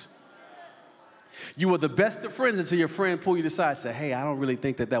friends? You were the best of friends until your friend pulled you aside and said, hey, I don't really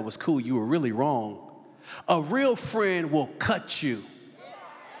think that was cool. You were really wrong. A real friend will cut you.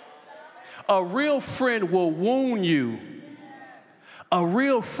 A real friend will wound you. A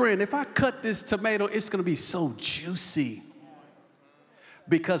real friend, if I cut this tomato, it's going to be so juicy.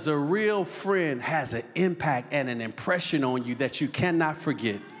 Because a real friend has an impact and an impression on you that you cannot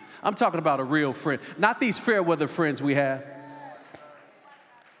forget. I'm talking about a real friend, not these fair weather friends we have.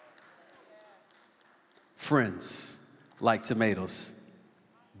 Friends, like tomatoes,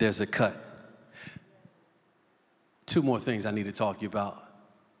 there's a cut. Two more things I need to talk to you about.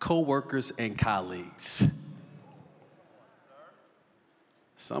 Co-workers and colleagues.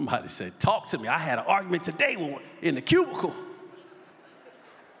 Somebody said, talk to me. I had an argument today in the cubicle.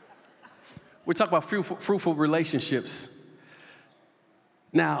 We're talking about fruitful relationships.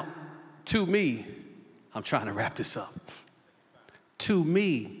 Now, to me, I'm trying to wrap this up. To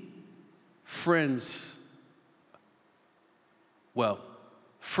me, friends are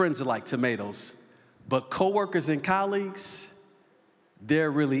like tomatoes, but coworkers and colleagues,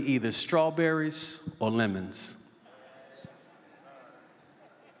 they're really either strawberries or lemons.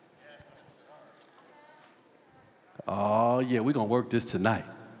 Oh, yeah, we're going to work this tonight.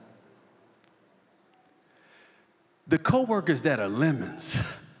 The coworkers that are lemons,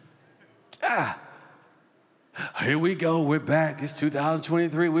 here we go, we're back. It's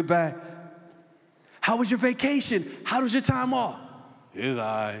 2023, we're back. How was your vacation? How was your time off? Here's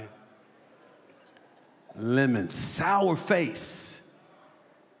I. Lemon, sour face.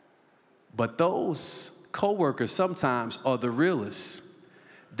 But those coworkers sometimes are the realists.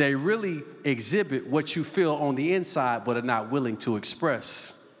 They really exhibit what you feel on the inside, but are not willing to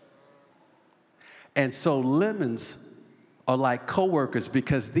express. And so lemons are like coworkers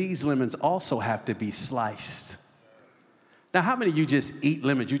because these lemons also have to be sliced. Now, how many of you just eat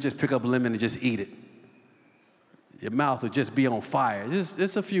lemons? You just pick up a lemon and just eat it. Your mouth will just be on fire.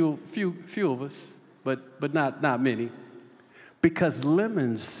 It's a few of us, but not many. Because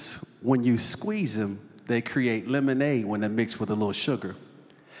lemons, when you squeeze them, they create lemonade when they're mixed with a little sugar.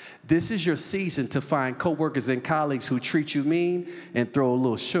 This is your season to find coworkers and colleagues who treat you mean and throw a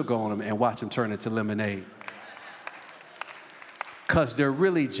little sugar on them and watch them turn into lemonade. Because they're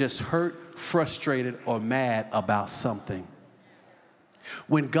really just hurt, frustrated, or mad about something.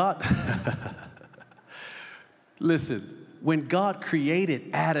 When God, listen, when God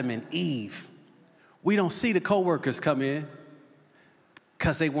created Adam and Eve, we don't see the coworkers come in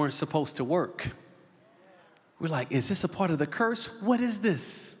because they weren't supposed to work. We're like, is this a part of the curse? What is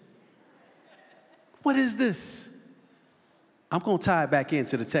this? What is this? I'm going to tie it back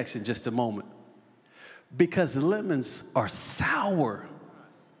into the text in just a moment. Because lemons are sour.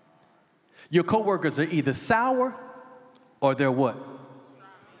 Your coworkers are either sour or they're what?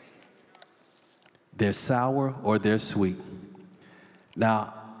 They're sour or they're sweet.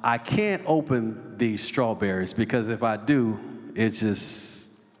 Now, I can't open these strawberries because if I do, it's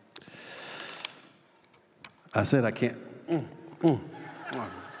just, I said I can't.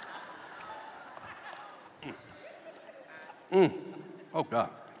 Oh, God.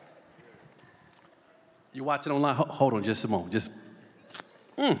 You watching online? Hold on just a moment. Just,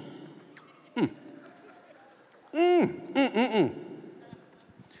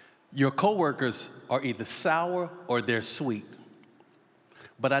 Your coworkers are either sour or they're sweet.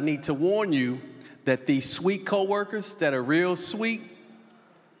 But I need to warn you that these sweet coworkers that are real sweet,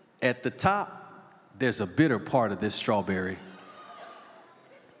 at the top, there's a bitter part of this strawberry.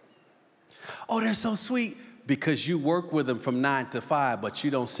 Oh, they're so sweet. Because you work with them from 9 to 5, but you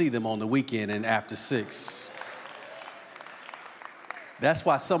don't see them on the weekend and after 6. That's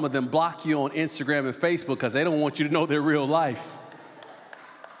why some of them block you on Instagram and Facebook because they don't want you to know their real life.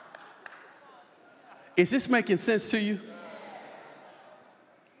 Is this making sense to you?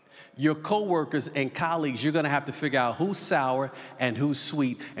 Your coworkers and colleagues, you're going to have to figure out who's sour and who's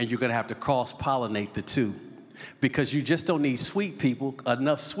sweet, and you're going to have to cross-pollinate the two. Because you just don't need sweet people.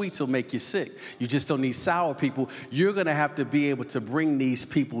 Enough sweets will make you sick. You just don't need sour people. You're going to have to be able to bring these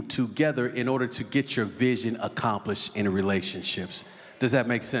people together in order to get your vision accomplished in relationships. Does that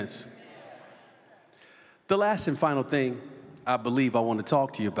make sense? The last and final thing I believe I want to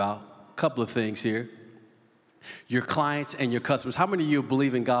talk to you about, a couple of things here. Your clients and your customers. How many of you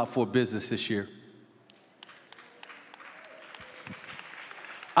believe in God for business this year?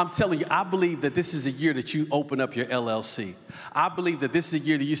 I'm telling you, I believe that this is a year that you open up your LLC. I believe that this is a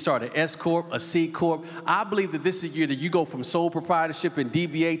year that you start an S Corp, a C Corp. I believe that this is a year that you go from sole proprietorship and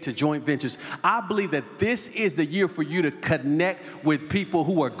DBA to joint ventures. I believe that this is the year for you to connect with people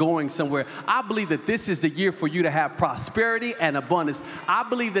who are going somewhere. I believe that this is the year for you to have prosperity and abundance. I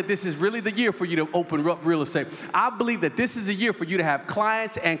believe that this is really the year for you to open up real estate. I believe that this is the year for you to have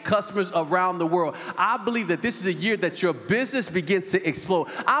clients and customers around the world. I believe that this is a year that your business begins to explode.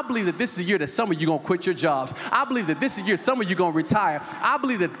 I believe that this is a year that some of you are going to quit your jobs. I believe that this is a year some of you are going to retire. I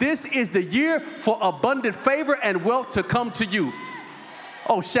believe that this is the year for abundant favor and wealth to come to you.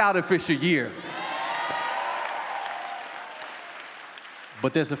 Oh, shout if it's your year.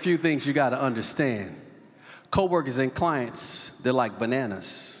 But there's a few things you got to understand. Coworkers and clients, they're like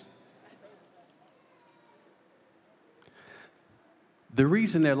bananas. The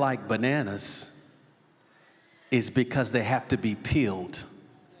reason they're like bananas is because they have to be peeled.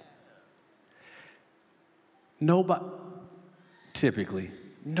 Typically,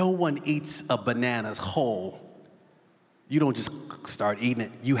 no one eats a banana whole. You don't just start eating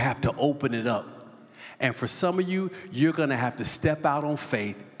it. You have to open it up. And for some of you, you're going to have to step out on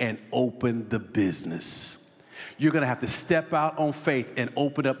faith and open the business. You're going to have to step out on faith and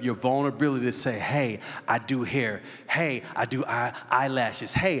open up your vulnerability to say, hey, I do hair. Hey, I do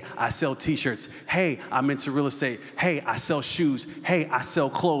eyelashes. Hey, I sell T-shirts. Hey, I'm into real estate. Hey, I sell shoes. Hey, I sell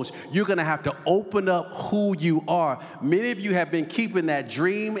clothes. You're going to have to open up who you are. Many of you have been keeping that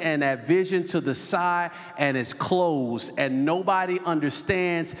dream and that vision to the side, and it's closed. And nobody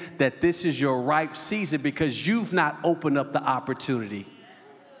understands that this is your ripe season because you've not opened up the opportunity.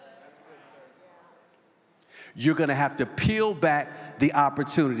 You're going to have to peel back the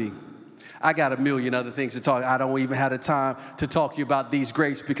opportunity. I got a million other things to talk. I don't even have the time to talk to you about these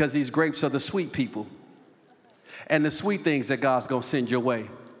grapes because these grapes are the sweet people and the sweet things that God's going to send your way.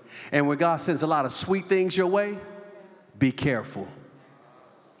 And when God sends a lot of sweet things your way, be careful.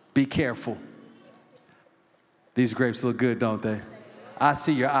 Be careful. These grapes look good, don't they? I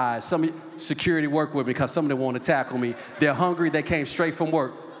see your eyes. Some of you, security work with me because some of them want to tackle me. They're hungry. They came straight from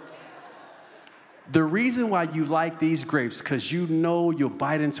work. The reason why you like these grapes, because you know you'll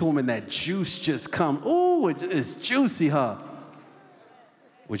bite into them and that juice just comes. Ooh, it's juicy, huh?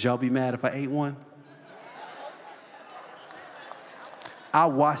 Would y'all be mad if I ate one? I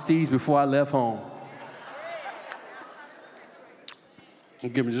washed these before I left home.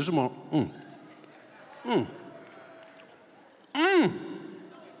 Give me just a moment.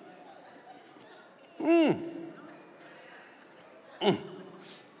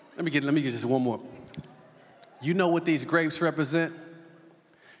 Let me get just one more. You know what these grapes represent?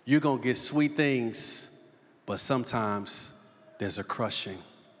 You're going to get sweet things, but sometimes there's a crushing.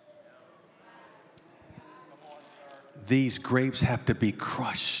 These grapes have to be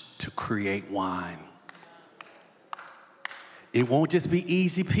crushed to create wine. It won't just be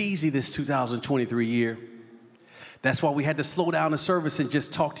easy peasy this 2023 year. That's why we had to slow down the service and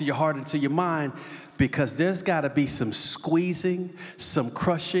just talk to your heart and to your mind, because there's got to be some squeezing, some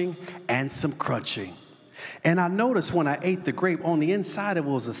crushing, and some crunching. And I noticed when I ate the grape, on the inside it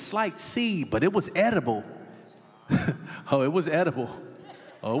was a slight seed, but it was edible. Oh, it was edible.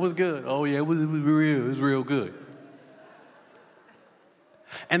 Oh, it was good. Oh, yeah, it was real good.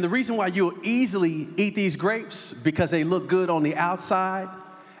 And the reason why you'll easily eat these grapes, because they look good on the outside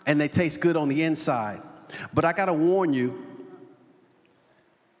and they taste good on the inside. But I got to warn you,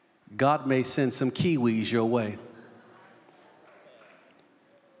 God may send some kiwis your way.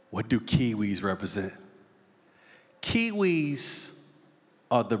 What do kiwis represent? Kiwis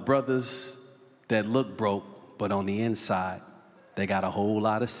are the brothers that look broke, but on the inside, they got a whole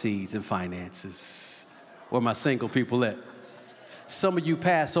lot of seeds and finances. Where my single people at? Some of you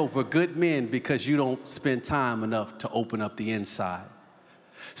pass over good men because you don't spend time enough to open up the inside.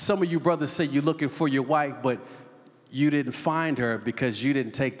 Some of you brothers say you're looking for your wife, but you didn't find her because you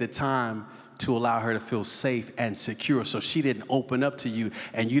didn't take the time to allow her to feel safe and secure. So she didn't open up to you,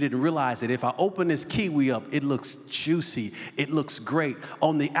 and you didn't realize that if I open this kiwi up, it looks juicy. It looks great.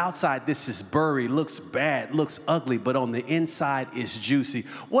 On the outside, this is burry, looks bad, looks ugly, but on the inside, it's juicy.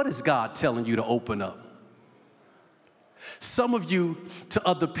 What is God telling you to open up? Some of you, to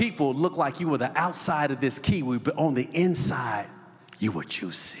other people, look like you were the outside of this kiwi, but on the inside, you were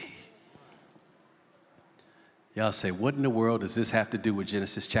juicy. Y'all say, what in the world does this have to do with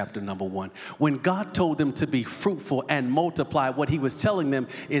Genesis chapter number 1? When God told them to be fruitful and multiply, what he was telling them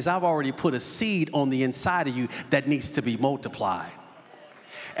is, I've already put a seed on the inside of you that needs to be multiplied.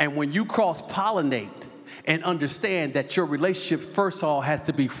 And when you cross-pollinate and understand that your relationship, first of all, has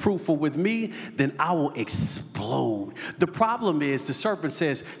to be fruitful with me, then I will explode. The problem is the serpent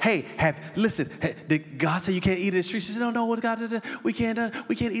says, hey, listen, did God say you can't eat in the streets? He said, no, what God did, we can't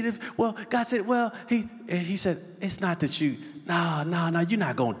eat it. Well, God said, well, he said, it's not that you, no, you're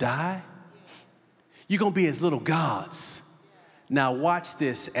not going to die. You're going to be as little gods. Now watch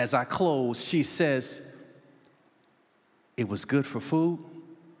this as I close. She says, it was good for food,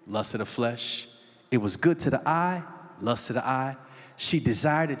 lust of the flesh. It was good to the eye, lust of the eye. She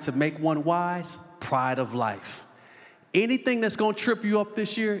desired it to make one wise, pride of life. Anything that's going to trip you up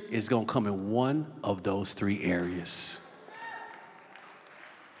this year is going to come in one of those three areas.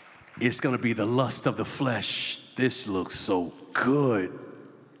 It's going to be the lust of the flesh. This looks so good.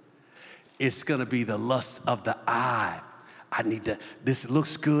 It's going to be the lust of the eye. This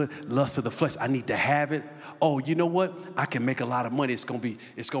looks good, lust of the flesh. I need to have it. Oh, you know what? I can make a lot of money. It's going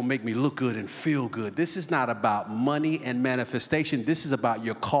to make me look good and feel good. This is not about money and manifestation. This is about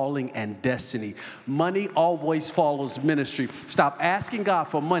your calling and destiny. Money always follows ministry. Stop asking God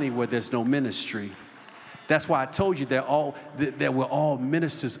for money where there's no ministry. That's why I told you that we're all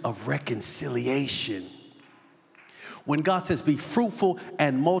ministers of reconciliation. When God says be fruitful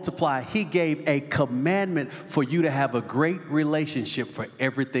and multiply, he gave a commandment for you to have a great relationship for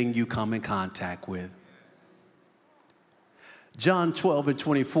everything you come in contact with. John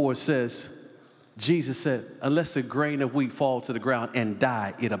 12:24 says, Jesus said, unless a grain of wheat fall to the ground and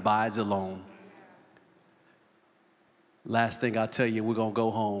die, it abides alone. Last thing I'll tell you, we're going to go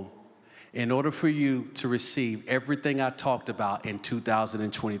home. In order for you to receive everything I talked about in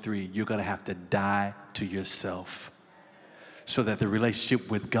 2023, you're going to have to die to yourself. So that the relationship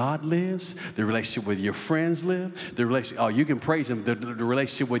with God lives, the relationship with your friends live, you can praise him, the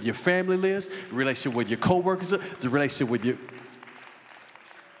relationship with your family lives, the relationship with your co-workers, the relationship with your...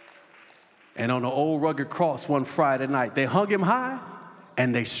 And on the old rugged cross one Friday night, they hung him high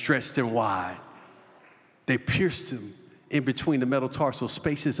and they stretched him wide. They pierced him in between the metatarsal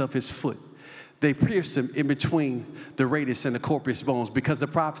spaces of his foot. They pierced him in between the radius and the corpus bones, because the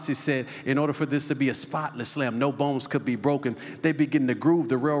prophecy said in order for this to be a spotless lamb, no bones could be broken. They begin to groove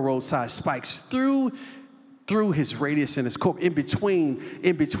the railroad-sized spikes through his radius and his corpus, in between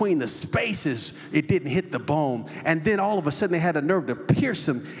the spaces. It didn't hit the bone. And then all of a sudden they had a nerve to pierce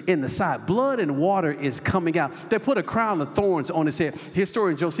him in the side. Blood and water is coming out. They put a crown of thorns on his head.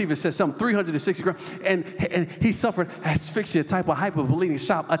 Historian Josephus says something 360 grams. And he suffered asphyxia, a type of hypovolemic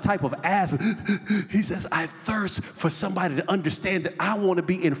shock, a type of asthma. He says, I thirst for somebody to understand that I want to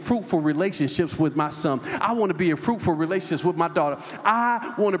be in fruitful relationships with my son. I want to be in fruitful relationships with my daughter.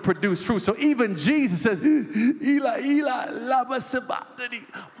 I want to produce fruit. So even Jesus says, Eli, Eli, lama sabachthani.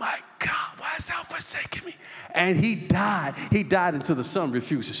 My God, why hast thou forsaken me? And he died. He died until the sun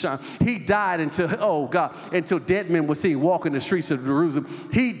refused to shine. He died until dead men were seen walking the streets of Jerusalem.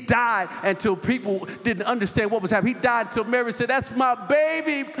 He died until people didn't understand what was happening. He died until Mary said, that's my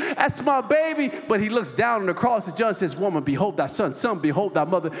baby. That's my baby. But he looks down on the cross and John says, woman, behold thy son. Son, behold thy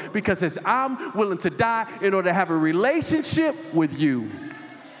mother. Because says, I'm willing to die in order to have a relationship with you.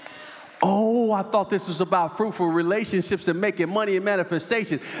 Oh, I thought this was about fruitful relationships and making money and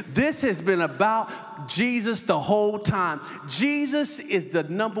manifestation. This has been about Jesus the whole time. Jesus is the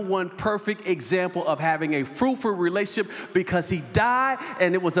 #1 perfect example of having a fruitful relationship, because he died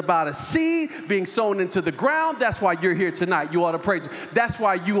and it was about a seed being sown into the ground. That's why you're here tonight. You ought to praise him. That's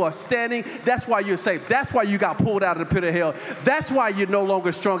why you are standing. That's why you're saved. That's why you got pulled out of the pit of hell. That's why you're no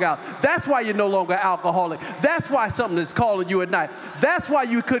longer strung out. That's why you're no longer alcoholic. That's why something is calling you at night. That's why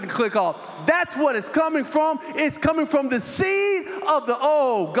you couldn't click off. That's what it's coming from. It's coming from the seed of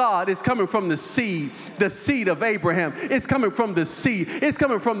it's coming from the seed of Abraham. It's coming from the seed. It's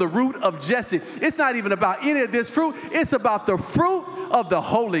coming from the root of Jesse. It's not even about any of this fruit. It's about the fruit of the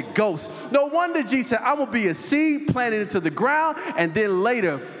Holy Ghost. No wonder Jesus said, I'm going to be a seed planted into the ground, and then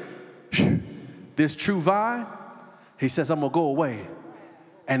later, this true vine, he says, I'm going to go away.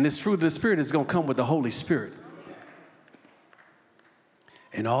 And this fruit of the Spirit is going to come with the Holy Spirit.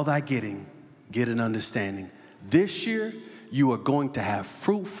 And all thy getting, get an understanding. This year, you are going to have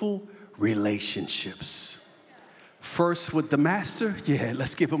fruitful relationships. First with the master. Yeah,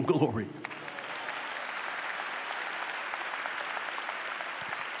 let's give him glory.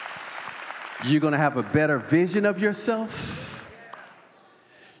 You're going to have a better vision of yourself.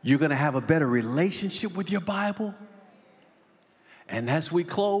 You're going to have a better relationship with your Bible. And as we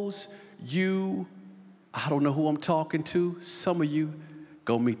close, I don't know who I'm talking to. Some of you,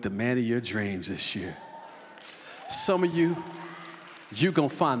 go meet the man of your dreams this year. Some of you, you're going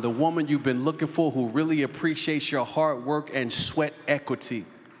to find the woman you've been looking for who really appreciates your hard work and sweat equity.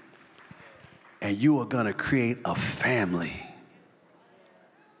 and you are going to create a family.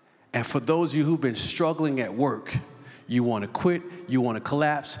 And for those of you who've been struggling at work, you want to quit, you want to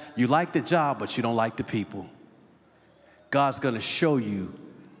collapse, you like the job, but you don't like the people. God's going to show you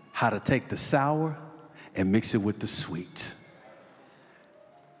how to take the sour and mix it with the sweet.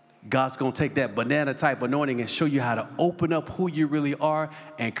 God's going to take that banana type anointing and show you how to open up who you really are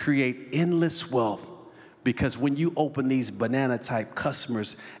and create endless wealth. Because when you open these banana type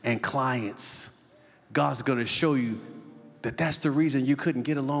customers and clients, God's going to show you that that's the reason you couldn't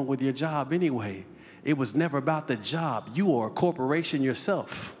get along with your job anyway. It was never about the job. You are a corporation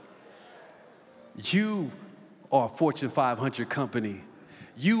yourself. You are a Fortune 500 company.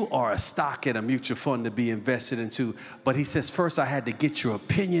 You are a stock in a mutual fund to be invested into. But he says, first I had to get your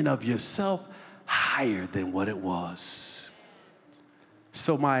opinion of yourself higher than what it was.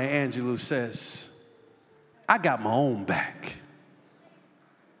 So Maya Angelou says, I got my own back.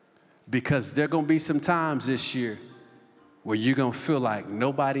 Because there are going to be some times this year where you're going to feel like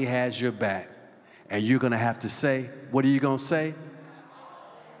nobody has your back. And you're going to have to say, what are you going to say?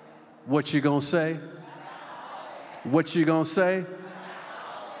 What you going to say? What you going to say?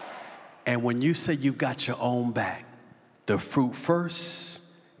 And when you say you've got your own back, the fruit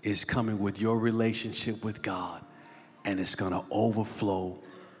first is coming with your relationship with God, and it's going to overflow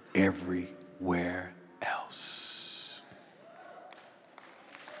everywhere else.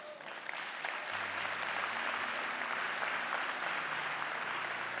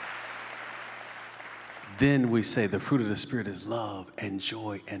 Then we say the fruit of the Spirit is love and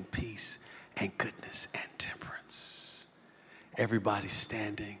joy and peace and goodness and temperance. Everybody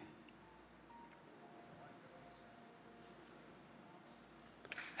standing.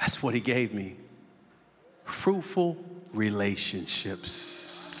 That's what he gave me. Fruitful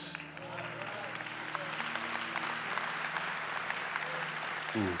relationships.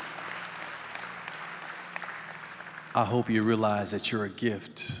 I hope you realize that you're a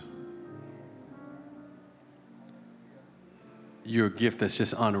gift. You're a gift that's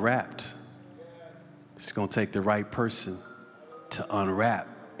just unwrapped. It's going to take the right person to unwrap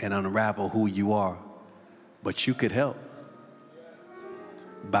and unravel who you are. But you could help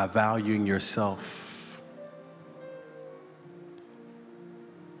by valuing yourself.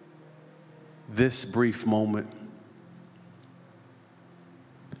 This brief moment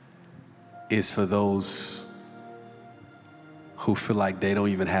is for those who feel like they don't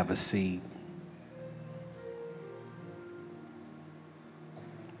even have a seed.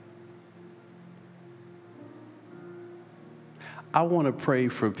 I want to pray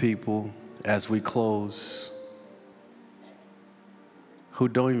for people as we close who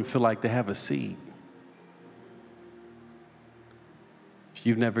don't even feel like they have a seed. If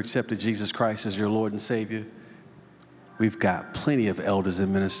you've never accepted Jesus Christ as your Lord and Savior, we've got plenty of elders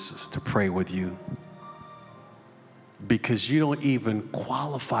and ministers to pray with you, because you don't even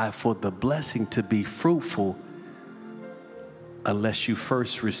qualify for the blessing to be fruitful unless you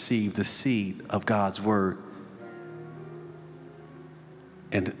first receive the seed of God's word.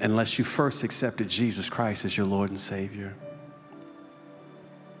 And unless you first accepted Jesus Christ as your Lord and Savior.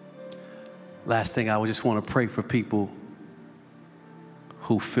 Last thing, I just want to pray for people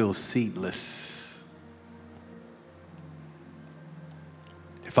who feel seedless.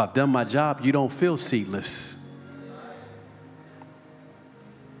 If I've done my job, you don't feel seedless.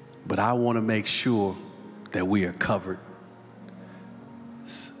 But I want to make sure that we are covered.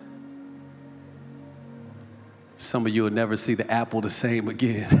 Some of you will never see the apple the same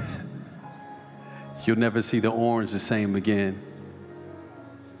again. You'll never see the orange the same again.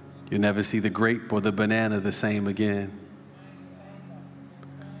 You'll never see the grape or the banana the same again.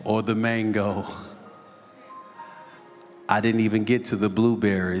 Or the mango. I didn't even get to the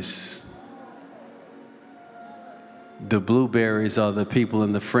blueberries. The blueberries are the people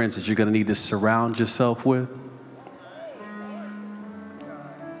and the friends that you're going to need to surround yourself with,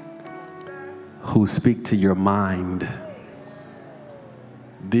 who speak to your mind.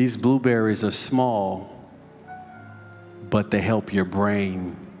 These blueberries are small, but they help your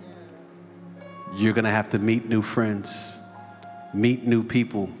brain. You're going to have to meet new friends, meet new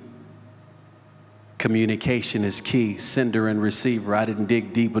people. Communication is key, sender and receiver. I didn't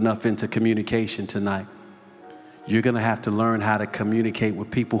dig deep enough into communication tonight. You're going to have to learn how to communicate with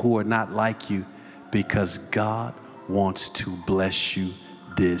people who are not like you, because God wants to bless you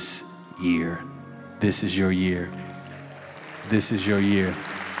this year. This is your year. This is your year.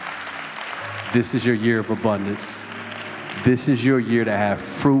 This is your year of abundance. This is your year to have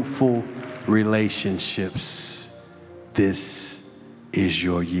fruitful relationships. This is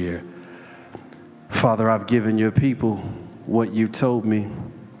your year. Father, I've given your people what you told me.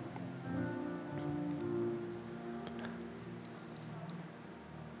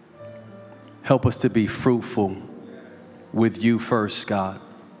 Help us to be fruitful with you first, God.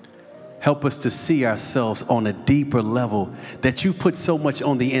 Help us to see ourselves on a deeper level, that you put so much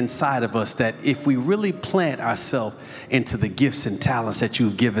on the inside of us that if we really plant ourselves into the gifts and talents that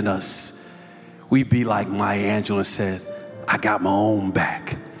you've given us, we'd be like Maya Angelou said, I got my own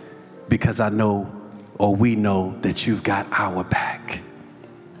back because I know, or we know, that you've got our back.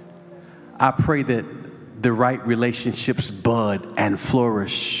 I pray that the right relationships bud and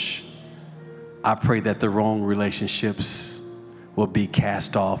flourish. I pray that the wrong relationships will be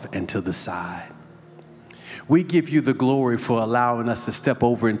cast off and to the side. We give you the glory for allowing us to step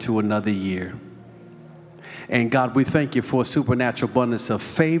over into another year. And God, we thank you for a supernatural abundance of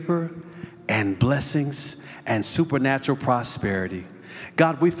favor and blessings and supernatural prosperity.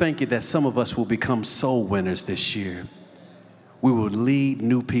 God, we thank you that some of us will become soul winners this year. We will lead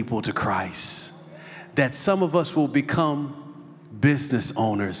new people to Christ. That some of us will become business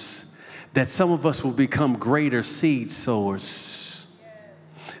owners. That some of us will become greater seed sowers.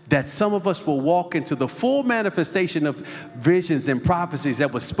 That some of us will walk into the full manifestation of visions and prophecies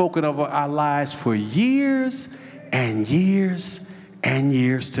that were spoken over our lives for years and years and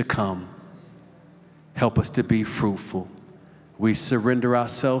years to come. Help us to be fruitful. We surrender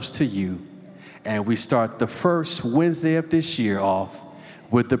ourselves to you, and we start the first Wednesday of this year off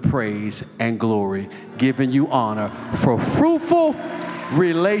with the praise and glory, giving you honor for fruitful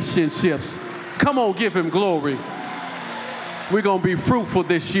relationships. Come on, give him glory. We're going to be fruitful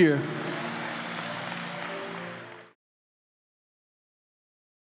this year.